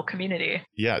into the whole community.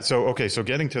 Yeah. So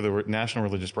getting to the National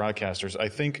Religious Broadcasters, I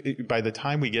think by the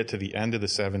time we get to the end of the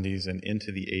 70s and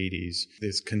into the 80s,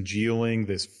 this congealing,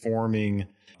 this forming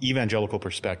evangelical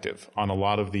perspective on a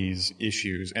lot of these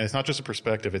issues. And it's not just a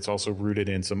perspective, it's also rooted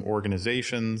in some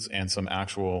organizations and some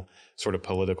actual sort of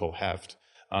political heft.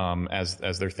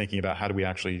 As they're thinking about how do we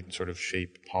actually sort of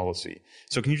shape policy.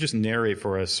 So can you just narrate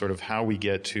for us sort of how we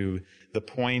get to the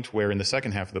point where in the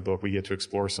second half of the book, we get to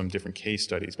explore some different case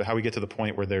studies, but how we get to the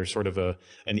point where there's sort of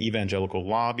an evangelical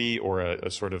lobby or a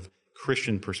sort of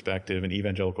Christian perspective, an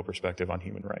evangelical perspective on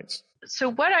human rights? So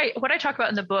what I talk about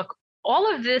in the book,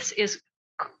 all of this is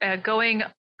going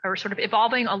or sort of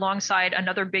evolving alongside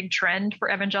another big trend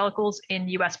for evangelicals in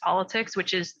U.S. politics,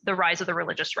 which is the rise of the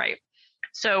religious right.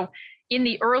 So in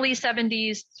the early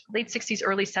 70s, late 60s,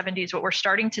 early 70s, what we're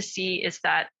starting to see is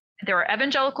that there are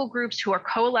evangelical groups who are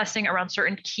coalescing around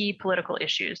certain key political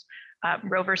issues.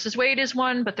 Roe versus Wade is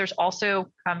one, but there's also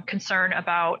concern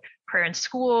about prayer in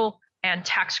school and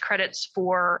tax credits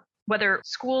for whether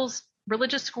schools,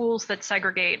 religious schools that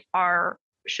segregate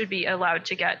should be allowed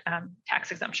to get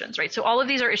tax exemptions, right? So all of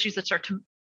these are issues that start to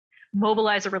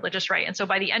mobilize a religious right. And so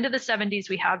by the end of the 70s,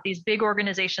 we have these big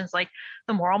organizations like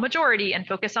the Moral Majority and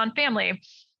Focus on Family.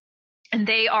 And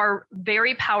they are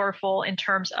very powerful in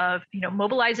terms of,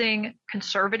 mobilizing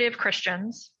conservative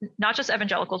Christians, not just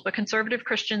evangelicals, but conservative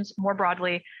Christians more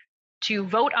broadly, to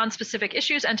vote on specific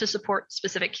issues and to support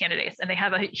specific candidates. And they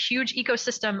have a huge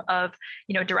ecosystem of,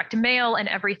 direct mail and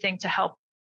everything to help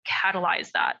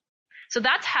catalyze that. So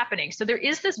that's happening. So there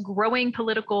is this growing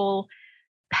political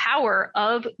power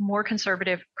of more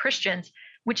conservative Christians,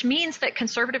 which means that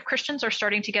conservative Christians are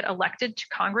starting to get elected to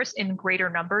Congress in greater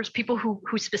numbers, people who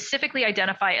specifically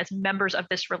identify as members of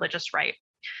this religious right.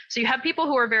 So you have people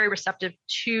who are very receptive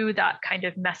to that kind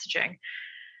of messaging.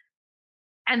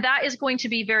 And that is going to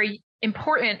be very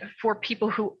important for people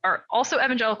who are also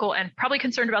evangelical and probably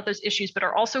concerned about those issues, but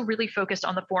are also really focused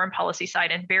on the foreign policy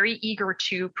side and very eager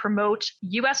to promote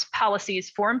U.S. policies,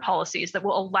 foreign policies that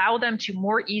will allow them to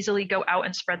more easily go out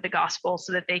and spread the gospel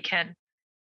so that they can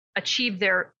achieve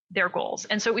their goals.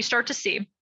 And so what we start to see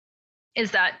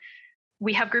is that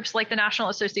we have groups like the National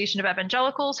Association of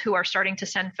Evangelicals who are starting to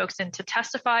send folks in to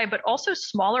testify, but also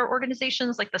smaller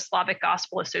organizations like the Slavic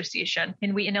Gospel Association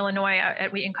in Wheaton, Illinois,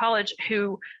 at Wheaton College,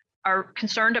 who are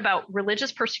concerned about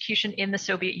religious persecution in the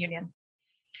Soviet Union.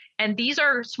 And these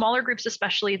are smaller groups,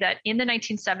 especially that in the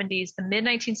 1970s, the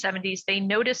mid-1970s, they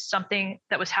noticed something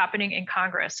that was happening in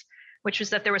Congress, which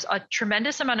was that there was a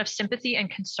tremendous amount of sympathy and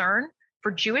concern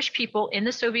for Jewish people in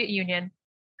the Soviet Union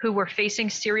who were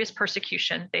facing serious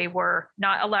persecution. They were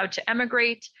not allowed to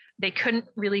emigrate. They couldn't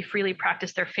really freely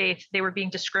practice their faith. They were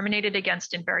being discriminated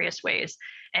against in various ways.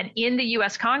 And in the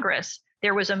US Congress,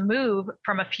 there was a move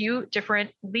from a few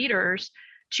different leaders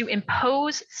to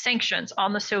impose sanctions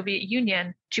on the Soviet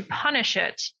Union to punish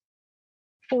it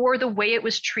for the way it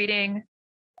was treating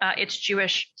its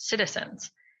Jewish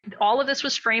citizens. All of this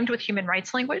was framed with human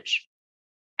rights language.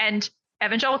 And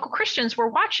evangelical Christians were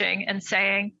watching and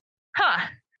saying,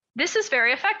 this is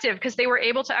very effective, because they were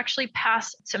able to actually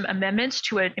pass some amendments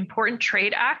to an important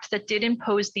trade act that did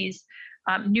impose these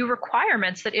new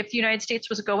requirements that if the United States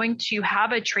was going to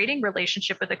have a trading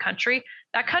relationship with a country,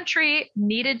 that country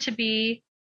needed to be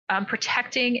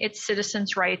protecting its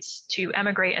citizens' rights to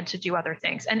emigrate and to do other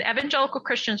things. And evangelical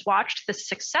Christians watched the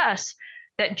success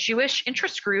that Jewish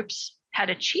interest groups had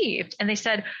achieved. And they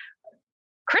said,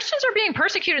 Christians are being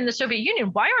persecuted in the Soviet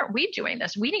Union. Why aren't we doing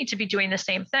this? We need to be doing the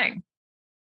same thing.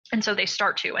 And so they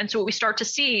start to. And so what we start to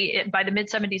see by the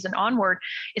mid-70s and onward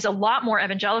is a lot more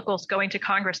evangelicals going to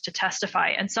Congress to testify.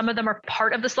 And some of them are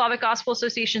part of the Slavic Gospel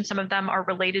Association. Some of them are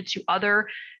related to other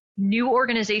new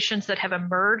organizations that have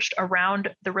emerged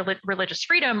around the religious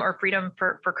freedom or freedom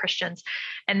for Christians.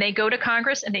 And they go to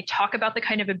Congress and they talk about the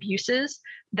kind of abuses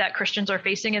that Christians are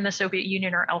facing in the Soviet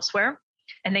Union or elsewhere.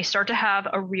 And they start to have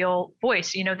a real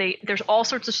voice. There's all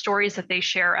sorts of stories that they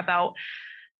share about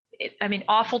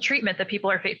awful treatment that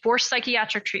people are facing, forced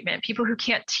psychiatric treatment, people who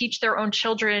can't teach their own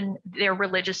children their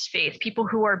religious faith, people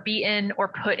who are beaten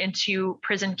or put into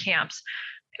prison camps,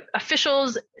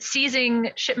 officials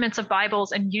seizing shipments of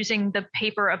Bibles and using the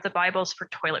paper of the Bibles for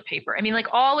toilet paper.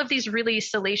 All of these really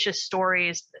salacious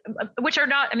stories, which are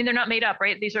not, they're not made up,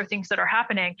 right? These are things that are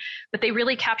happening, but they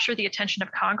really capture the attention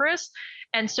of Congress.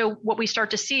 And so what we start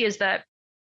to see is that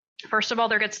First of all,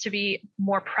 there gets to be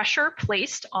more pressure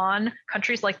placed on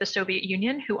countries like the Soviet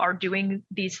Union who are doing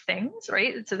these things,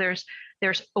 right? So there's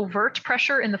overt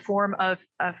pressure in the form of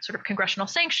sort of congressional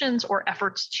sanctions or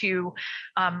efforts to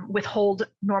withhold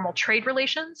normal trade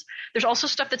relations. There's also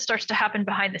stuff that starts to happen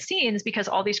behind the scenes because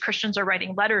all these Christians are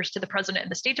writing letters to the president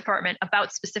and the State Department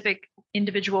about specific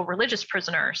individual religious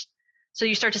prisoners. So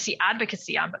you start to see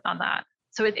advocacy on that.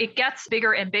 So it gets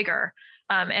bigger and bigger.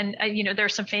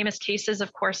 There's some famous cases,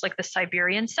 of course, like the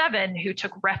Siberian Seven, who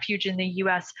took refuge in the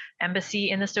U.S. embassy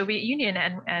in the Soviet Union.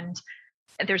 And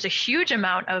there's a huge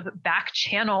amount of back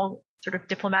channel sort of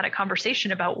diplomatic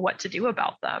conversation about what to do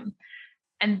about them.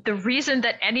 And the reason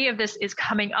that any of this is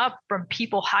coming up from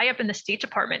people high up in the State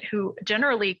Department who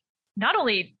generally not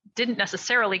only didn't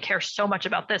necessarily care so much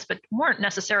about this, but weren't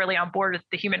necessarily on board with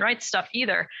the human rights stuff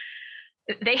either.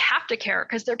 They have to care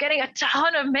because they're getting a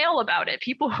ton of mail about it.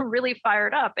 People are really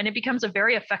fired up, and it becomes a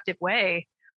very effective way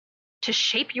to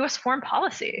shape U.S. foreign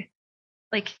policy.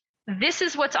 Like, this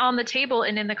is what's on the table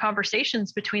and in the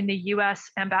conversations between the U.S.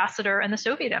 ambassador and the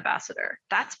Soviet ambassador.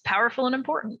 That's powerful and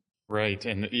important. Right.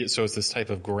 And so it's this type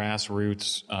of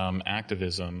grassroots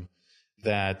activism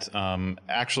that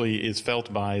actually is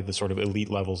felt by the sort of elite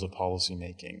levels of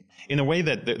policymaking. In a way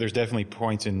that there's definitely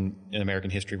points in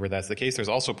American history where that's the case. There's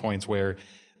also points where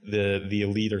the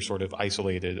elite are sort of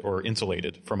isolated or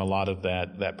insulated from a lot of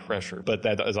that pressure. But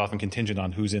that is often contingent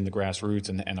on who's in the grassroots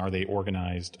and are they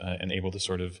organized and able to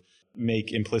sort of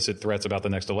make implicit threats about the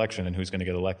next election and who's going to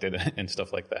get elected and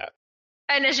stuff like that.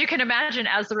 And as you can imagine,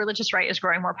 as the religious right is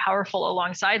growing more powerful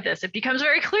alongside this, it becomes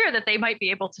very clear that they might be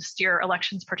able to steer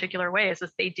elections particular ways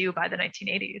as they do by the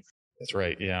 1980s. That's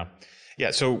right. Yeah.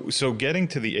 Yeah. So getting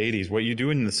to the 80s, what you do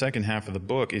in the second half of the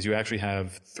book is you actually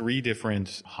have 3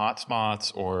 different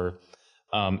hotspots or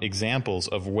examples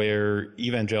of where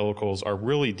evangelicals are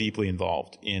really deeply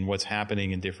involved in what's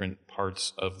happening in different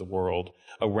parts of the world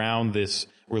around this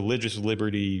religious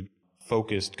liberty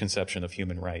focused conception of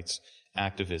human rights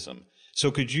activism. So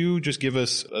could you just give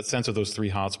us a sense of those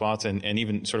 3 hotspots and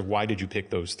even sort of why did you pick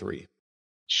those 3?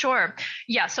 Sure.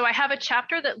 Yeah. So I have a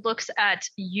chapter that looks at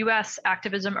U.S.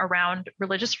 activism around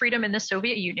religious freedom in the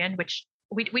Soviet Union, which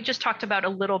we just talked about a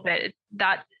little bit.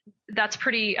 That's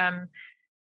pretty,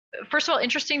 first of all,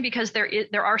 interesting because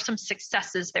there are some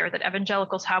successes there that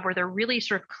evangelicals have where they're really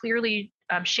sort of clearly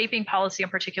shaping policy in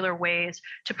particular ways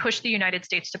to push the United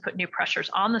States to put new pressures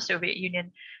on the Soviet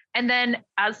Union. And then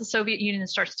as the Soviet Union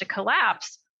starts to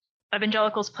collapse,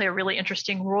 evangelicals play a really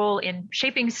interesting role in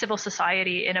shaping civil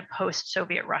society in a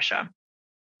post-Soviet Russia.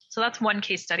 So that's one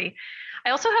case study.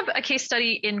 I also have a case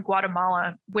study in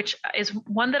Guatemala, which is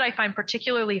one that I find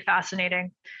particularly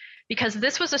fascinating because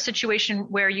this was a situation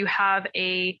where you have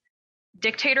a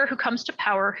dictator who comes to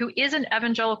power who is an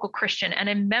evangelical Christian and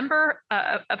a member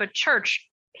of a church.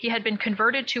 He had been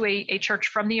converted to a church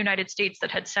from the United States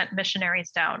that had sent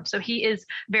missionaries down. So he is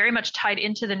very much tied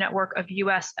into the network of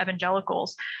U.S.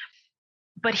 evangelicals.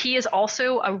 But he is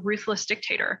also a ruthless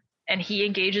dictator, and he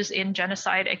engages in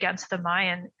genocide against the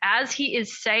Mayan as he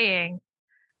is saying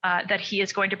that he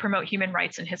is going to promote human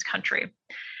rights in his country.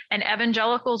 And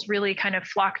evangelicals really kind of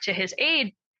flock to his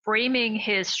aid, framing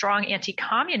his strong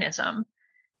anti-communism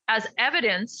as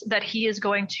evidence that he is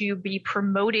going to be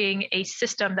promoting a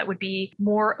system that would be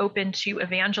more open to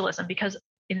evangelism. Because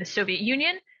in the Soviet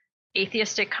Union,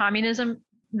 atheistic communism,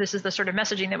 this is the sort of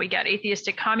messaging that we get.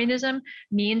 Atheistic communism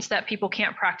means that people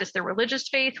can't practice their religious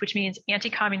faith, which means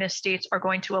anti-communist states are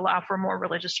going to allow for more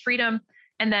religious freedom.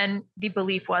 And then the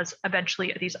belief was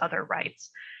eventually these other rights.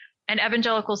 And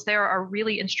evangelicals there are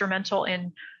really instrumental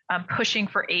in pushing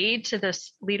for aid to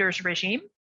this leader's regime.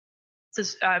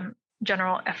 This is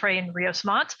General Efrain Rios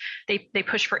Montt. They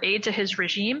push for aid to his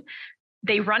regime.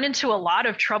 They run into a lot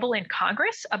of trouble in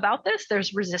Congress about this.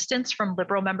 There's resistance from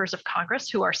liberal members of Congress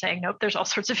who are saying, nope, there's all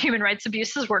sorts of human rights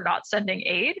abuses. We're not sending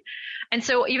aid. And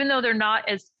so even though they're not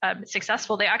as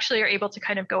successful, they actually are able to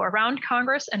kind of go around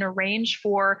Congress and arrange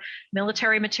for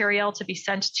military material to be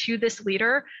sent to this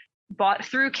leader, bought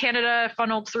through Canada,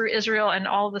 funneled through Israel, and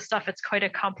all of the stuff. It's quite a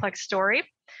complex story.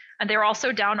 And they're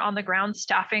also down on the ground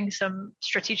staffing some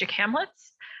strategic hamlets.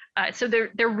 So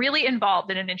they're really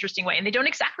involved in an interesting way, and they don't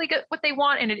exactly get what they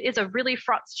want, and it is a really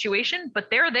fraught situation. But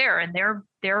they're there, and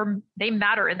they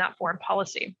matter in that foreign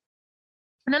policy.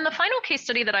 And then the final case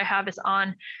study that I have is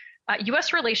on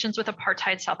U.S. relations with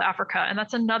apartheid South Africa, and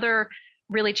that's another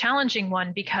really challenging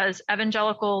one because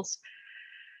evangelicals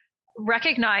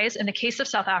recognize, in the case of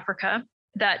South Africa,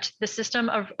 that the system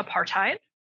of apartheid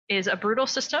is a brutal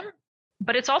system,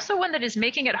 but it's also one that is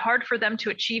making it hard for them to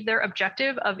achieve their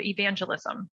objective of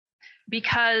evangelism.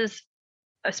 Because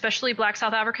especially Black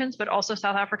South Africans, but also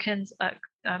South Africans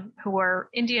who are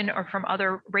Indian or from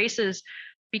other races,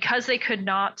 because they could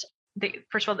not,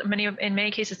 first of all, in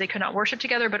many cases, they could not worship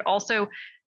together, but also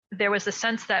there was the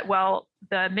sense that, well,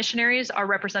 the missionaries are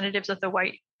representatives of the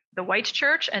white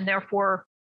church, and therefore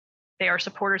they are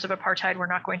supporters of apartheid. We're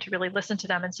not going to really listen to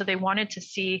them. And so they wanted to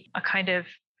see a kind of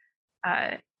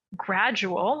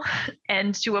gradual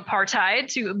end to apartheid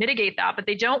to mitigate that, but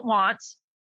they don't want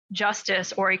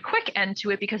justice or a quick end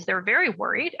to it, because they're very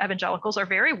worried. Evangelicals are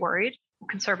very worried,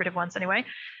 conservative ones anyway,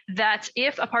 that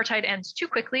if apartheid ends too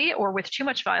quickly or with too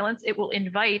much violence, it will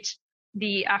invite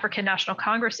the African National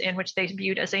Congress in, which they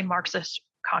viewed as a Marxist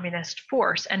communist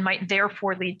force, and might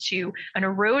therefore lead to an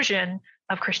erosion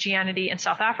of Christianity in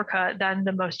South Africa, then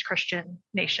the most Christian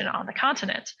nation on the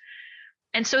continent.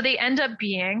 And so they end up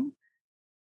being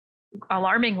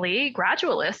alarmingly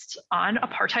gradualists on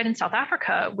apartheid in South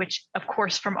Africa, which of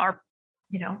course from our,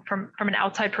 from an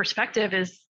outside perspective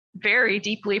is very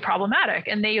deeply problematic.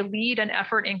 And they lead an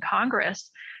effort in Congress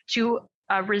to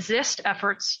resist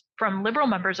efforts from liberal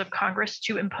members of Congress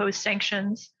to impose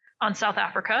sanctions on South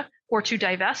Africa or to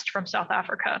divest from South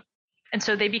Africa. And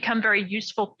so they become very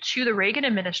useful to the Reagan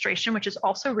administration, which is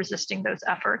also resisting those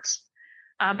efforts.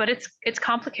 But it's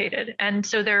complicated. And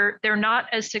so they're not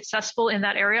as successful in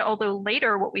that area, although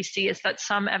later what we see is that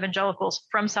some evangelicals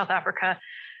from South Africa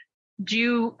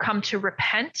do come to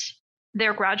repent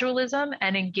their gradualism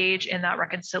and engage in that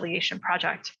reconciliation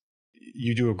project.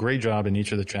 You do a great job in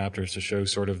each of the chapters to show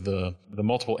sort of the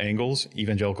multiple angles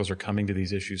evangelicals are coming to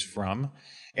these issues from.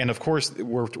 And of course,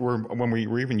 when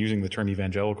we're even using the term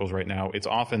evangelicals right now, it's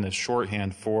often a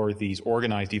shorthand for these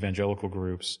organized evangelical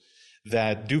groups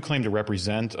that do claim to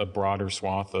represent a broader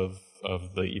swath of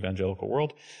the evangelical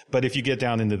world. But if you get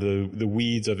down into the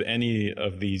weeds of any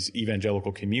of these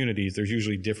evangelical communities, there's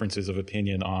usually differences of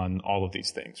opinion on all of these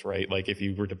things, right? Like if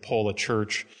you were to poll a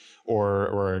church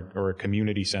or a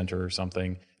community center or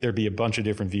something, there'd be a bunch of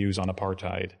different views on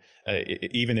apartheid,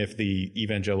 even if the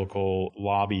evangelical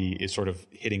lobby is sort of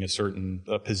hitting a certain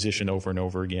position over and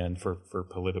over again for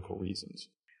political reasons.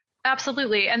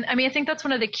 Absolutely. And I mean, I think that's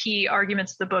one of the key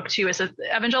arguments of the book too, is that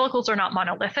evangelicals are not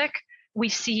monolithic. We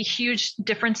see huge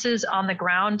differences on the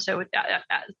ground. So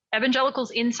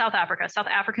evangelicals in South Africa, South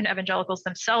African evangelicals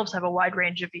themselves have a wide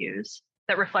range of views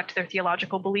that reflect their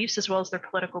theological beliefs as well as their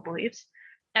political beliefs.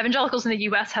 Evangelicals in the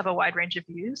US have a wide range of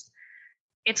views.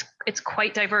 It's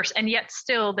quite diverse, and yet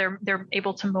still they're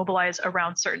able to mobilize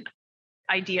around certain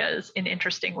ideas in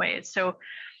interesting ways. So,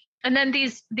 and then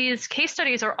these case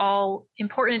studies are all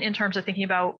important in terms of thinking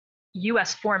about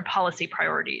US foreign policy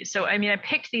priorities. So, I mean, I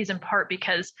picked these in part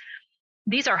because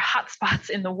these are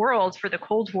hotspots in the world for the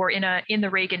Cold War in the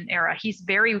Reagan era. He's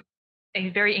very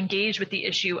engaged with the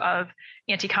issue of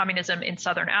anti-communism in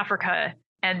Southern Africa,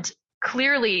 and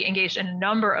clearly engaged in a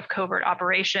number of covert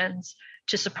operations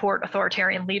to support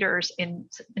authoritarian leaders in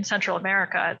Central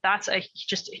America. That's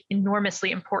just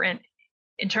enormously important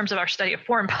in terms of our study of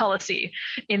foreign policy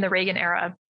in the Reagan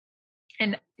era.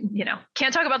 And,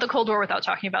 can't talk about the Cold War without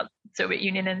talking about Soviet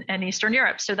Union and Eastern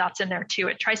Europe. So that's in there too.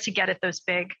 It tries to get at those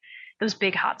big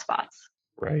hotspots.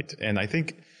 Right. And I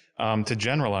think to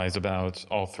generalize about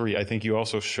all three, I think you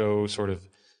also show sort of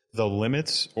the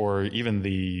limits or even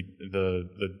the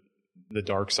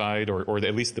dark side or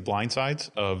at least the blind sides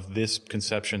of this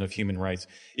conception of human rights.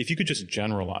 If you could just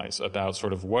generalize about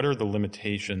sort of what are the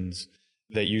limitations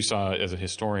that you saw as a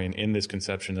historian in this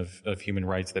conception of human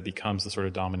rights that becomes the sort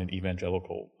of dominant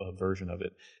evangelical version of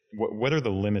it. What are the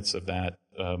limits of that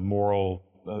moral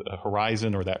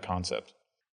horizon or that concept?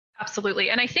 Absolutely.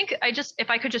 And I think if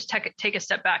I could just take a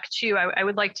step back too, I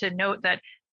would like to note that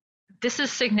this is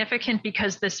significant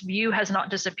because this view has not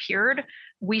disappeared.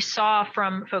 We saw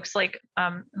from folks like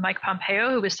Mike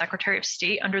Pompeo, who was Secretary of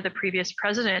State under the previous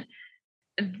president,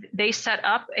 they set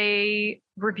up a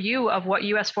review of what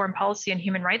U.S. foreign policy and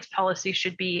human rights policy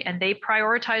should be, and they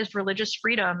prioritized religious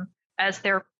freedom as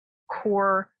their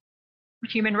core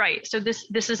human right. So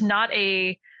this is not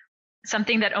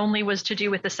something that only was to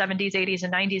do with the 70s, 80s,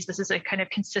 and 90s. This is a kind of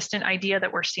consistent idea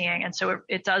that we're seeing, and so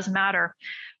it does matter.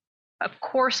 Of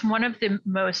course, one of the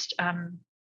most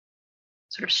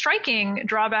sort of striking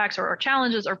drawbacks or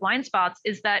challenges or blind spots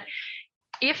is that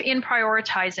if in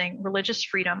prioritizing religious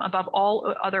freedom above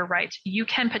all other rights, you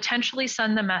can potentially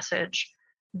send the message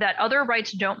that other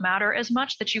rights don't matter as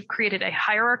much, that you've created a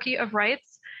hierarchy of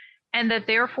rights, and that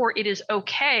therefore it is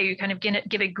okay, you kind of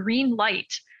give a green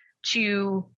light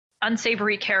to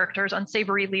unsavory characters,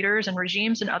 unsavory leaders and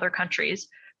regimes in other countries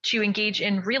to engage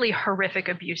in really horrific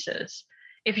abuses.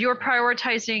 if you're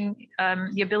prioritizing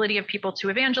the ability of people to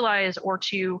evangelize or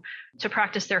to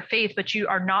practice their faith, but you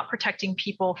are not protecting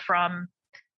people from,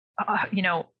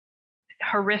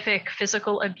 horrific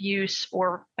physical abuse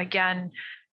or, again,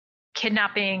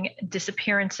 kidnapping,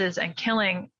 disappearances, and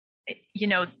killing,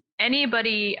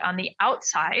 anybody on the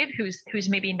outside who's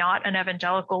maybe not an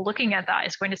evangelical looking at that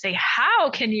is going to say,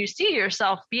 how can you see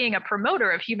yourself being a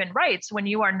promoter of human rights when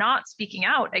you are not speaking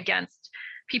out against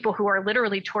people who are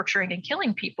literally torturing and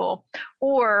killing people,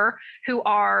 or who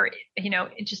are,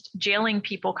 just jailing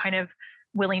people kind of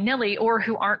willy-nilly, or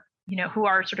who aren't, who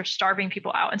are sort of starving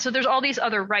people out. And so there's all these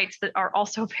other rights that are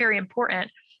also very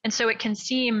important. And so it can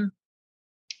seem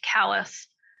callous.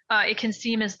 It can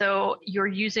seem as though you're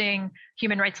using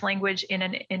human rights language in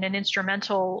an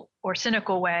instrumental or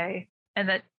cynical way, and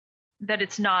that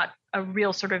it's not a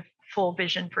real sort of full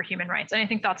vision for human rights. And I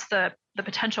think that's the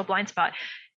potential blind spot.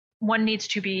 One needs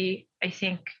to be, I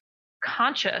think,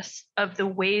 conscious of the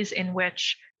ways in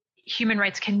which human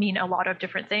rights can mean a lot of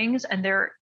different things, and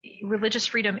religious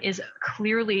freedom is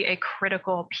clearly a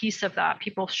critical piece of that.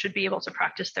 People should be able to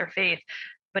practice their faith,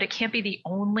 but it can't be the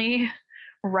only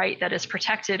right that is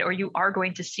protected, or you are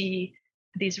going to see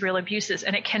these real abuses.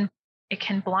 And it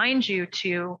can blind you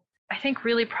to, I think,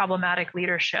 really problematic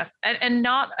leadership. And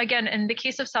not, again, in the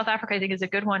case of South Africa, I think is a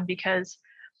good one, because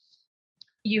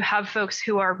you have folks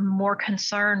who are more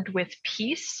concerned with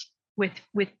peace, with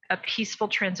a peaceful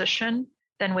transition,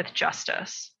 than with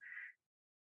justice.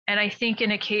 And I think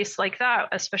in a case like that,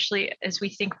 especially as we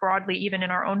think broadly, even in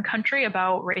our own country,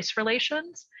 about race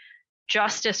relations,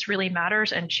 justice really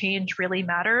matters and change really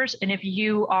matters. And if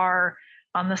you are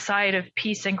on the side of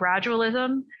peace and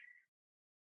gradualism,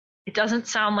 it doesn't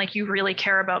sound like you really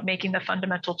care about making the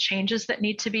fundamental changes that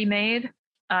need to be made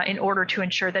in order to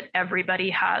ensure that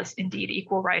everybody has indeed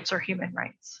equal rights or human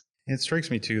rights. It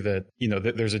strikes me too that,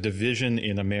 that there's a division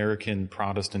in American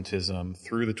Protestantism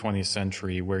through the 20th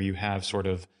century where you have sort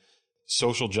of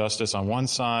social justice on one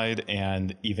side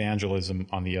and evangelism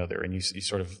on the other. And you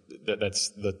sort of, that's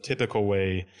the typical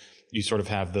way you sort of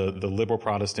have the liberal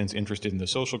Protestants interested in the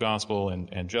social gospel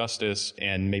and justice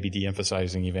and maybe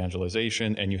de-emphasizing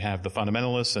evangelization. And you have the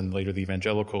fundamentalists and later the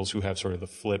evangelicals who have sort of the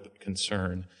flip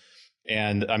concern.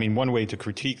 And I mean, one way to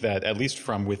critique that, at least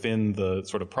from within the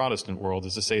sort of Protestant world,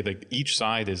 is to say that each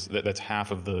side that's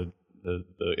half of the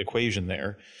equation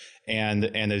there. And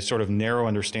a sort of narrow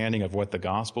understanding of what the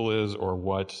gospel is or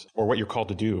what you're called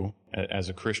to do as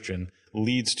a Christian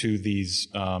leads to these,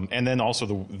 and then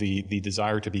also the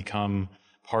desire to become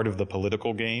part of the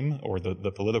political game or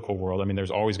the political world. I mean,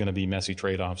 there's always going to be messy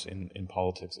trade-offs in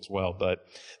politics as well, but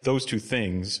those two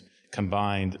things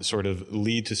combined sort of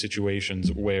lead to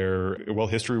situations where, well,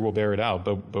 history will bear it out,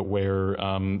 but where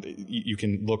you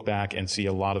can look back and see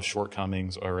a lot of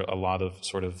shortcomings or a lot of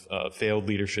sort of failed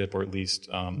leadership, or at least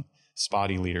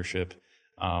spotty leadership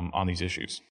on these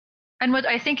issues. And what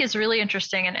I think is really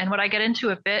interesting, and what I get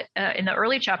into a bit in the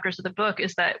early chapters of the book,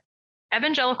 is that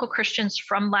evangelical Christians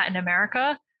from Latin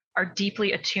America are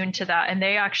deeply attuned to that, and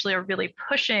they actually are really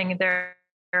pushing their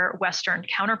Western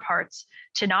counterparts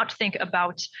to not think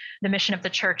about the mission of the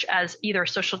church as either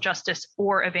social justice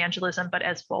or evangelism, but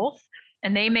as both.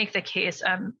 And they make the case,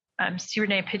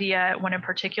 Sirene Padilla, one in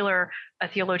particular, a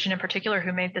theologian in particular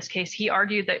who made this case, he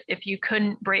argued that if you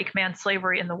couldn't break man's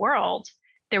slavery in the world,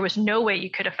 there was no way you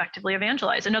could effectively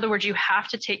evangelize. In other words, you have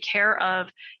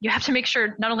to make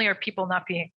sure not only are people not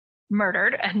being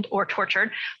murdered or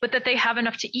tortured, but that they have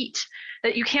enough to eat,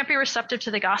 that you can't be receptive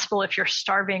to the gospel if you're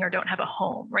starving or don't have a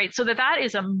home, right? So that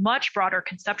is a much broader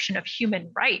conception of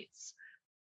human rights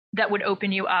that would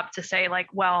open you up to say, like,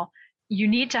 well, you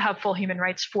need to have full human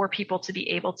rights for people to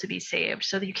be able to be saved,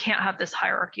 so that you can't have this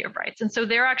hierarchy of rights. And so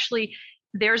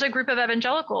there's a group of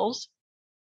evangelicals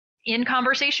in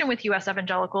conversation with US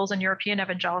evangelicals and European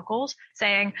evangelicals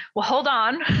saying, well, hold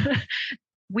on,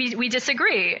 we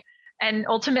disagree. And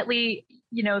ultimately,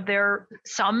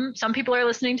 some people are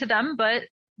listening to them, but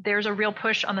there's a real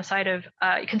push on the side of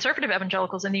conservative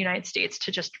evangelicals in the United States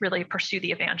to just really pursue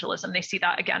the evangelism. They see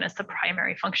that, again, as the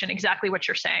primary function, exactly what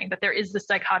you're saying, that there is this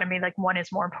dichotomy, like one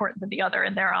is more important than the other,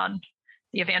 and they're on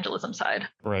the evangelism side.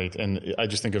 Right. And I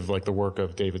just think of like the work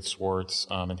of David Swartz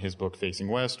and his book Facing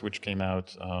West, which came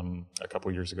out a couple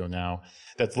of years ago now,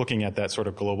 that's looking at that sort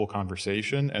of global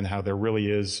conversation and how there really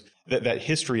is that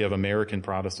history of American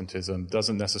Protestantism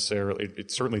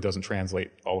it certainly doesn't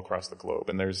translate all across the globe.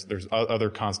 And there's other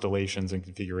constellations and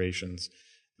configurations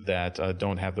that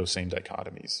don't have those same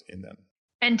dichotomies in them.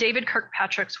 And David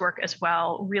Kirkpatrick's work as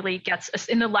well really gets us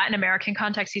in the Latin American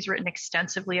context. He's written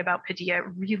extensively about Padilla,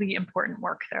 really important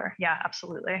work there. Yeah,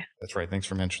 absolutely. That's right. Thanks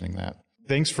for mentioning that.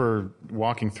 Thanks for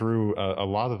walking through a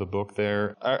lot of the book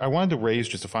there. I wanted to raise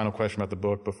just a final question about the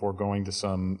book before going to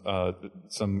some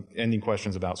ending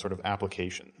questions about sort of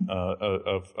application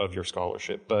of your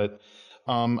scholarship. But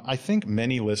I think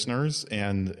many listeners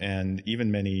and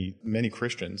even many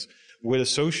Christians would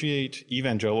associate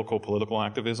evangelical political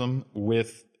activism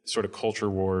with sort of culture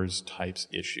wars types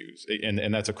issues.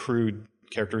 And that's a crude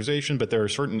characterization, but there are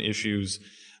certain issues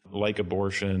like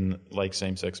abortion, like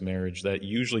same-sex marriage, that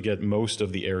usually get most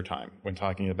of the airtime when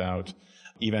talking about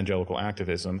evangelical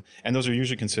activism. And those are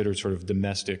usually considered sort of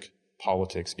domestic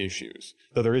politics issues.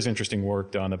 Though there is interesting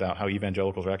work done about how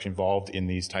evangelicals are actually involved in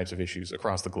these types of issues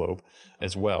across the globe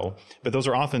as well. But those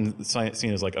are often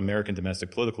seen as like American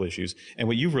domestic political issues. And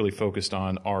what you've really focused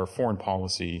on are foreign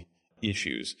policy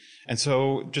issues. And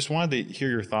so just wanted to hear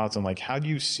your thoughts on like, how do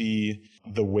you see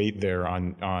the weight there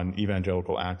on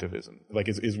evangelical activism? Like,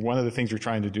 is one of the things you're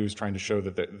trying to do is trying to show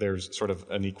that there's sort of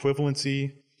an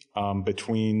equivalency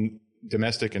between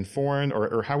domestic and foreign,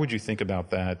 or how would you think about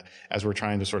that as we're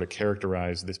trying to sort of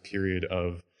characterize this period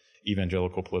of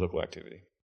evangelical political activity?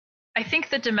 I think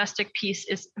the domestic piece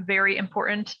is very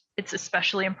important. It's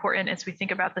especially important as we think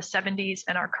about the 70s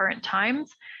and our current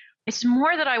times. It's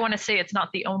more that I want to say it's not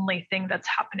the only thing that's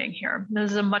happening here.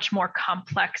 This is a much more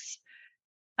complex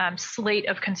slate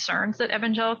of concerns that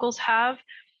evangelicals have.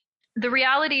 The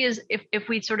reality is, if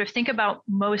we sort of think about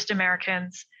most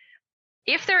Americans,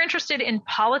 if they're interested in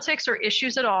politics or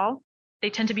issues at all, they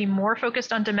tend to be more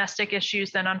focused on domestic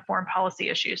issues than on foreign policy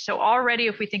issues. So already,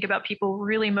 if we think about people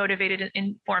really motivated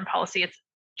in foreign policy, it's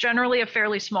generally a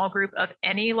fairly small group of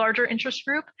any larger interest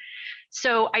group.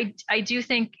 So I do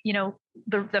think,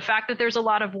 the fact that there's a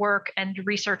lot of work and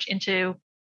research into,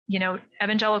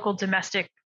 evangelical domestic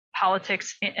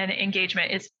politics and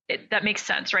engagement that makes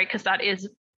sense, right? Because that is,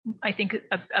 I think,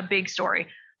 a big story.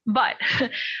 But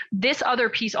this other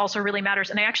piece also really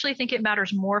matters. And I actually think it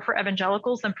matters more for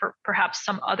evangelicals than for perhaps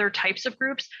some other types of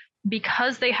groups,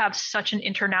 because they have such an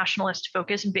internationalist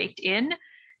focus baked in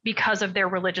because of their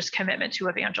religious commitment to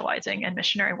evangelizing and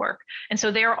missionary work. And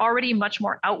so they are already much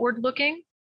more outward looking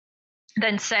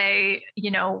than, say,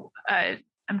 I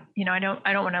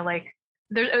don't want to like,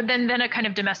 then a kind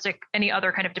of any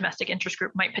other kind of domestic interest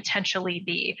group might potentially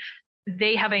be.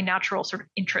 They have a natural sort of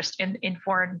interest in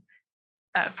foreign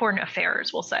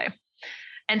affairs, we'll say.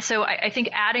 And so I think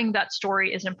adding that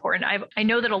story is important. I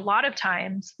know that a lot of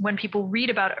times when people read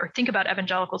about or think about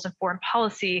evangelicals and foreign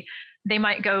policy, they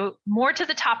might go more to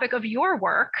the topic of your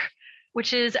work,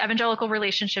 which is evangelical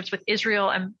relationships with Israel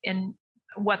and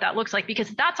what that looks like, because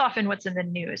that's often what's in the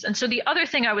news. And so the other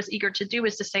thing I was eager to do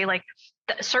is to say, like,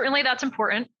 certainly that's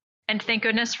important. And thank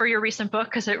goodness for your recent book,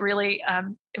 because it really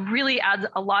adds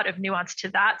a lot of nuance to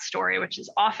that story, which is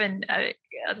often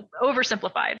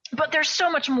oversimplified. But there's so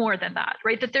much more than that,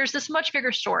 right? That there's this much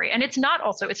bigger story. And it's not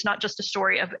just a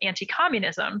story of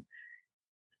anti-communism.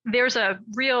 There's a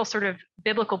real sort of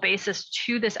biblical basis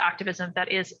to this activism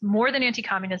that is more than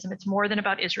anti-communism. It's more than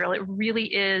about Israel. It really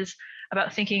is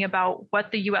about thinking about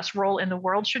what the U.S. role in the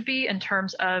world should be in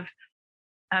terms of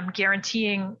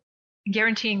guaranteeing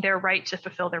their right to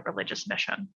fulfill their religious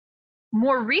mission.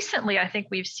 More recently, I think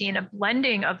we've seen a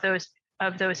blending of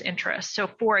those interests. So,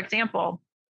 for example,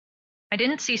 I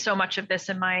didn't see so much of this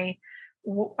in my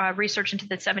research into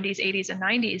the 70s, 80s, and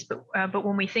 90s, but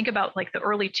when we think about like the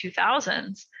early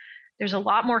 2000s, there's a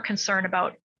lot more concern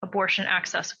about abortion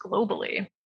access globally.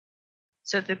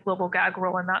 So the global gag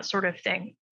rule and that sort of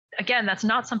thing. Again, that's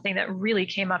not something that really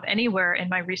came up anywhere in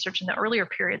my research in the earlier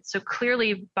period. So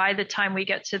clearly, by the time we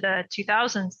get to the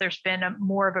 2000s, there's been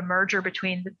more of a merger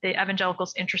between the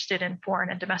evangelicals interested in foreign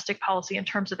and domestic policy in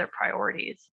terms of their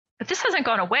priorities. But this hasn't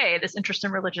gone away, this interest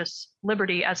in religious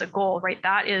liberty as a goal, right?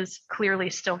 That is clearly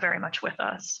still very much with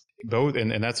us. Both,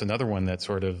 and that's another one that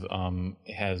sort of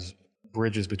has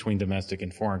bridges between domestic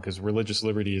and foreign, because religious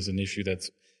liberty is an issue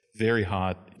that's very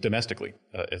hot domestically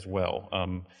as well.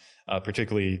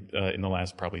 Particularly in the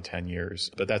last probably 10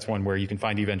 years. But that's one where you can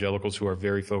find evangelicals who are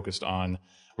very focused on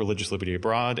religious liberty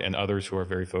abroad and others who are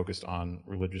very focused on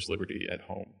religious liberty at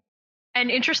home. And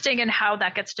interesting in how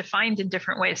that gets defined in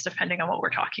different ways depending on what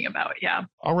we're talking about. Yeah.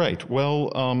 All right.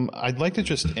 Well, I'd like to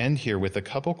just end here with a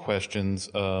couple questions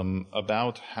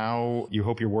about how you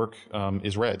hope your work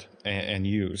is read and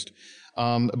used.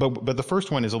 But the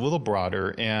first one is a little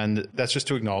broader, and that's just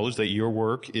to acknowledge that your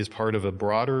work is part of a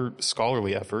broader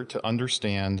scholarly effort to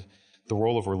understand the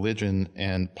role of religion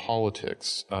and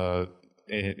politics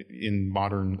in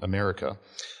modern America,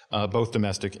 both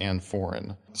domestic and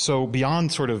foreign. So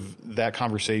beyond sort of that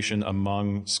conversation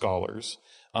among scholars,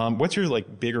 What's your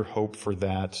bigger hope for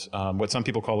that? What some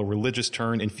people call a religious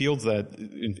turn in fields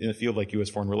in a field like U.S.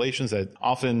 foreign relations that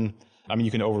often, I mean,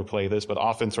 you can overplay this, but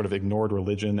often sort of ignored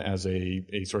religion as a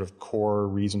sort of core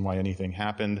reason why anything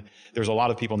happened. There's a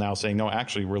lot of people now saying, no,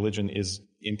 actually, religion is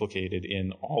implicated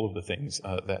in all of the things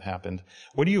that happened.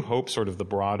 What do you hope sort of the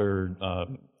broader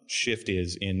shift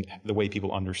is in the way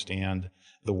people understand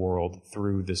the world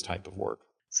through this type of work?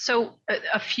 So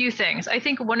a few things. I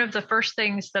think one of the first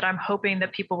things that I'm hoping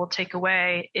that people will take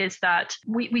away is that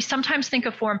we sometimes think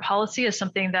of foreign policy as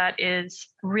something that is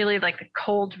really like the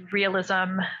cold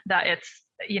realism, that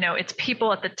it's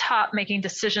people at the top making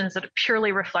decisions that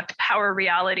purely reflect power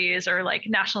realities or like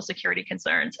national security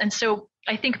concerns. And so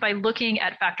I think by looking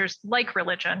at factors like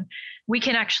religion, we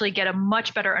can actually get a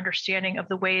much better understanding of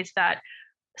the ways that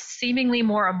seemingly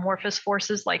more amorphous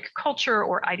forces like culture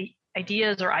or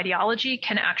ideas or ideology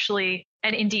can actually,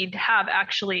 and indeed have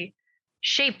actually,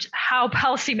 shaped how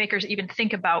policymakers even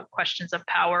think about questions of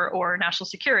power or national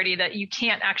security, that you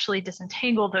can't actually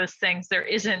disentangle those things. There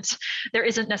isn't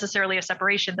necessarily a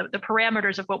separation. The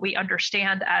parameters of what we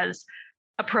understand as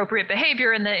appropriate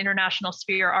behavior in the international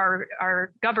sphere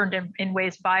are governed in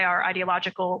ways by our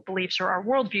ideological beliefs or our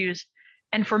worldviews.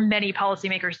 And for many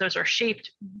policymakers, those are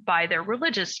shaped by their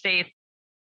religious faith,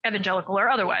 evangelical or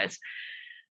otherwise.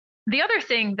 The other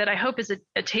thing that I hope is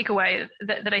a takeaway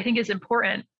that I think is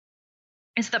important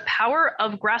is the power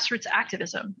of grassroots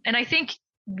activism. And I think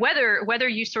whether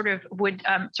you sort of would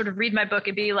sort of read my book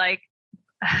and be like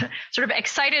sort of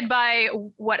excited by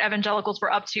what evangelicals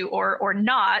were up to or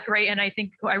not, right? And I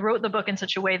think I wrote the book in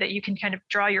such a way that you can kind of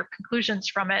draw your conclusions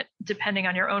from it depending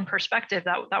on your own perspective.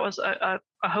 That was a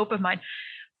hope of mine.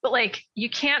 But you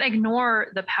can't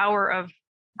ignore the power of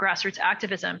grassroots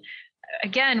activism.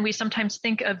 Again, we sometimes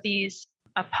think of these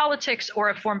politics or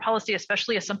a foreign policy,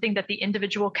 especially as something that the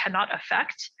individual cannot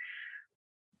affect.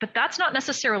 But that's not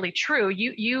necessarily true.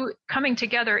 You coming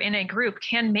together in a group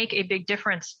can make a big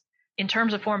difference in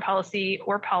terms of foreign policy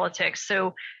or politics.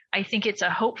 So I think it's a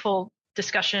hopeful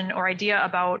discussion or idea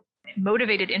about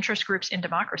motivated interest groups in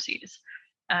democracies.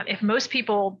 If most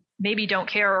people maybe don't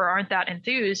care or aren't that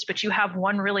enthused, but you have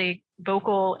one really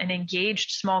vocal and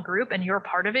engaged small group and you're a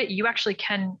part of it, you actually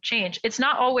can change. It's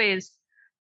not always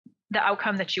the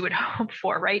outcome that you would hope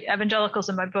for, right? Evangelicals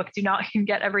in my book do not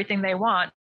get everything they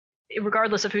want,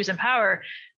 regardless of who's in power,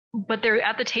 but they're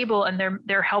at the table and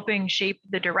they're helping shape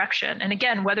the direction. And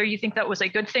again, whether you think that was a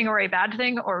good thing or a bad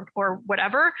thing or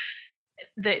whatever,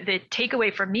 the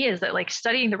takeaway for me is that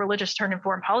studying the religious turn in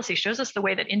foreign policy shows us the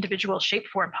way that individuals shape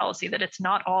foreign policy, that it's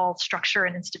not all structure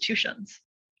and institutions.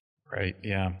 Right.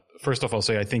 Yeah. First off, I'll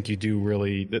say I think you do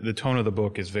really, the tone of the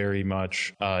book is very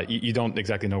much, you don't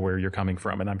exactly know where you're coming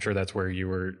from. And I'm sure that's where you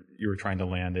were trying to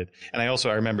land it. And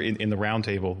I remember in the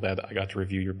roundtable that I got to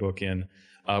review your book in,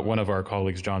 one of our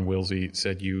colleagues, John Wilsey,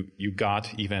 said you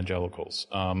got evangelicals.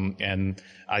 And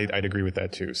I'd agree with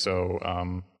that too. So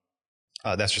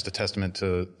that's just a testament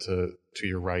to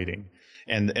your writing.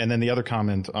 And then the other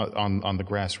comment on the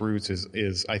grassroots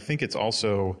is I think it's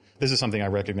also, this is something I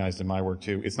recognized in my work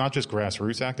too. It's not just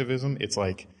grassroots activism. It's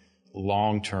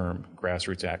long-term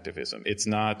grassroots activism.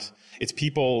 It's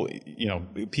people,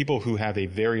 people who have a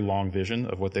very long vision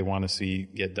of what they want to see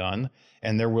get done,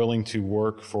 and they're willing to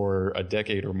work for a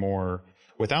decade or more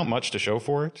without much to show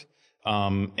for it.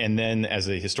 And then as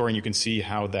a historian, you can see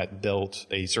how that built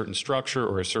a certain structure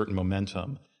or a certain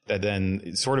momentum that then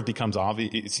it sort of becomes obvious.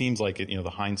 It seems like the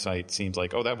hindsight seems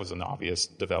like, oh, that was an obvious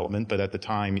development. But at the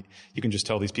time, you can just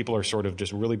tell these people are sort of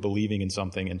just really believing in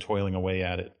something and toiling away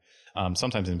at it,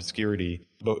 sometimes in obscurity,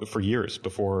 but for years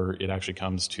before it actually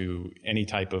comes to any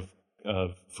type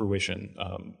of fruition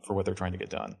for what they're trying to get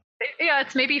done. Yeah,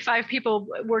 it's maybe 5 people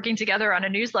working together on a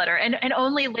newsletter. And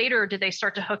only later did they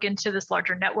start to hook into this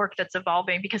larger network that's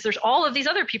evolving, because there's all of these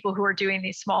other people who are doing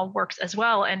these small works as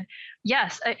well. And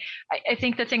yes, I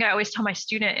think the thing I always tell my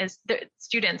students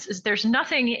is there's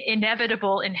nothing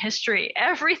inevitable in history.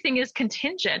 Everything is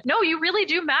contingent. No, you really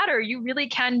do matter. You really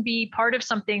can be part of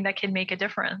something that can make a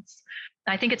difference.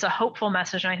 I think it's a hopeful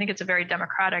message, and I think it's a very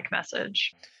democratic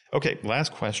message. Okay,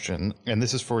 last question, and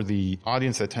this is for the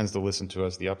audience that tends to listen to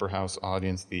us, the Upper House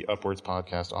audience, the Upwards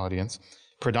podcast audience,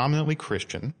 predominantly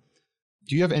Christian.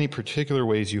 Do you have any particular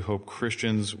ways you hope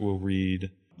Christians will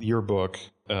read your book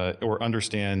or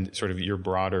understand sort of your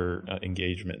broader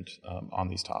engagement on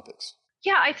these topics?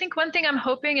 Yeah, I think one thing I'm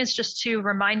hoping is just to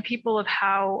remind people of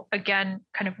how, again,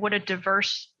 kind of what a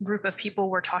diverse group of people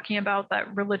we're talking about,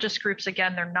 that religious groups,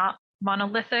 again, they're not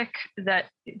monolithic, that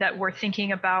we're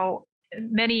thinking about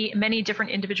many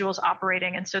different individuals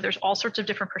operating. And so there's all sorts of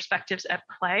different perspectives at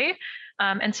play.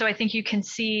 And so I think you can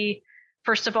see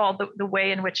first of all, the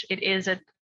way in which it is a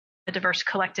diverse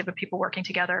collective of people working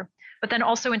together. But then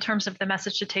also in terms of the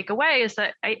message to take away is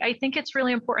that I think it's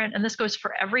really important, and this goes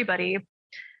for everybody,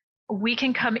 we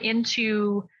can come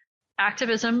into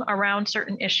activism around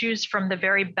certain issues from the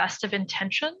very best of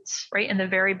intentions, right, and the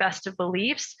very best of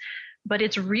beliefs. But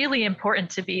it's really important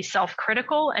to be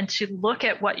self-critical and to look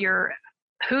at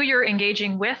who you're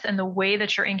engaging with and the way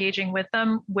that you're engaging with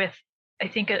them with, I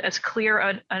think, as clear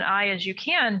an eye as you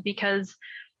can, because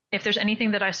if there's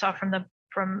anything that I saw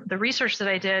from the research that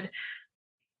I did,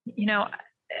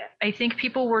 I think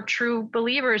people were true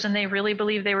believers and they really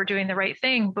believed they were doing the right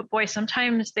thing. But boy,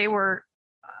 sometimes they were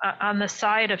on the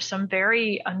side of some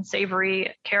very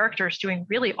unsavory characters doing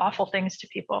really awful things to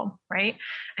people, right?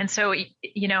 And so,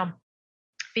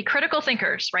 be critical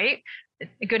thinkers, right?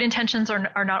 Good intentions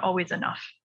are not always enough.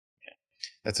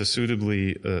 That's a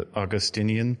suitably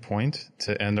Augustinian point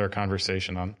to end our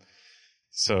conversation on.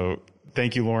 So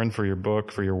thank you, Lauren, for your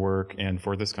book, for your work, and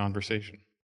for this conversation.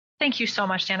 Thank you so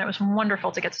much, Dan. It was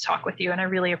wonderful to get to talk with you, and I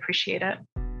really appreciate it.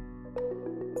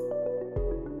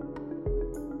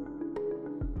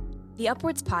 The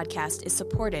Upwards podcast is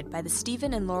supported by the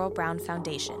Stephen and Laurel Brown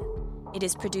Foundation. It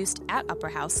is produced at Upper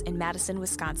House in Madison,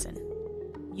 Wisconsin.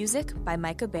 Music by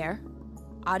Micah Bear,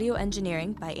 audio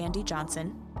engineering by Andy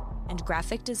Johnson, and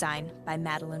graphic design by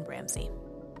Madeline Ramsey.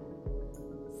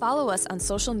 Follow us on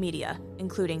social media,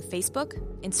 including Facebook,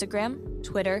 Instagram,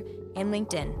 Twitter, and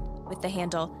LinkedIn with the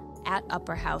handle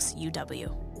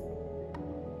 @UpperHouseUW.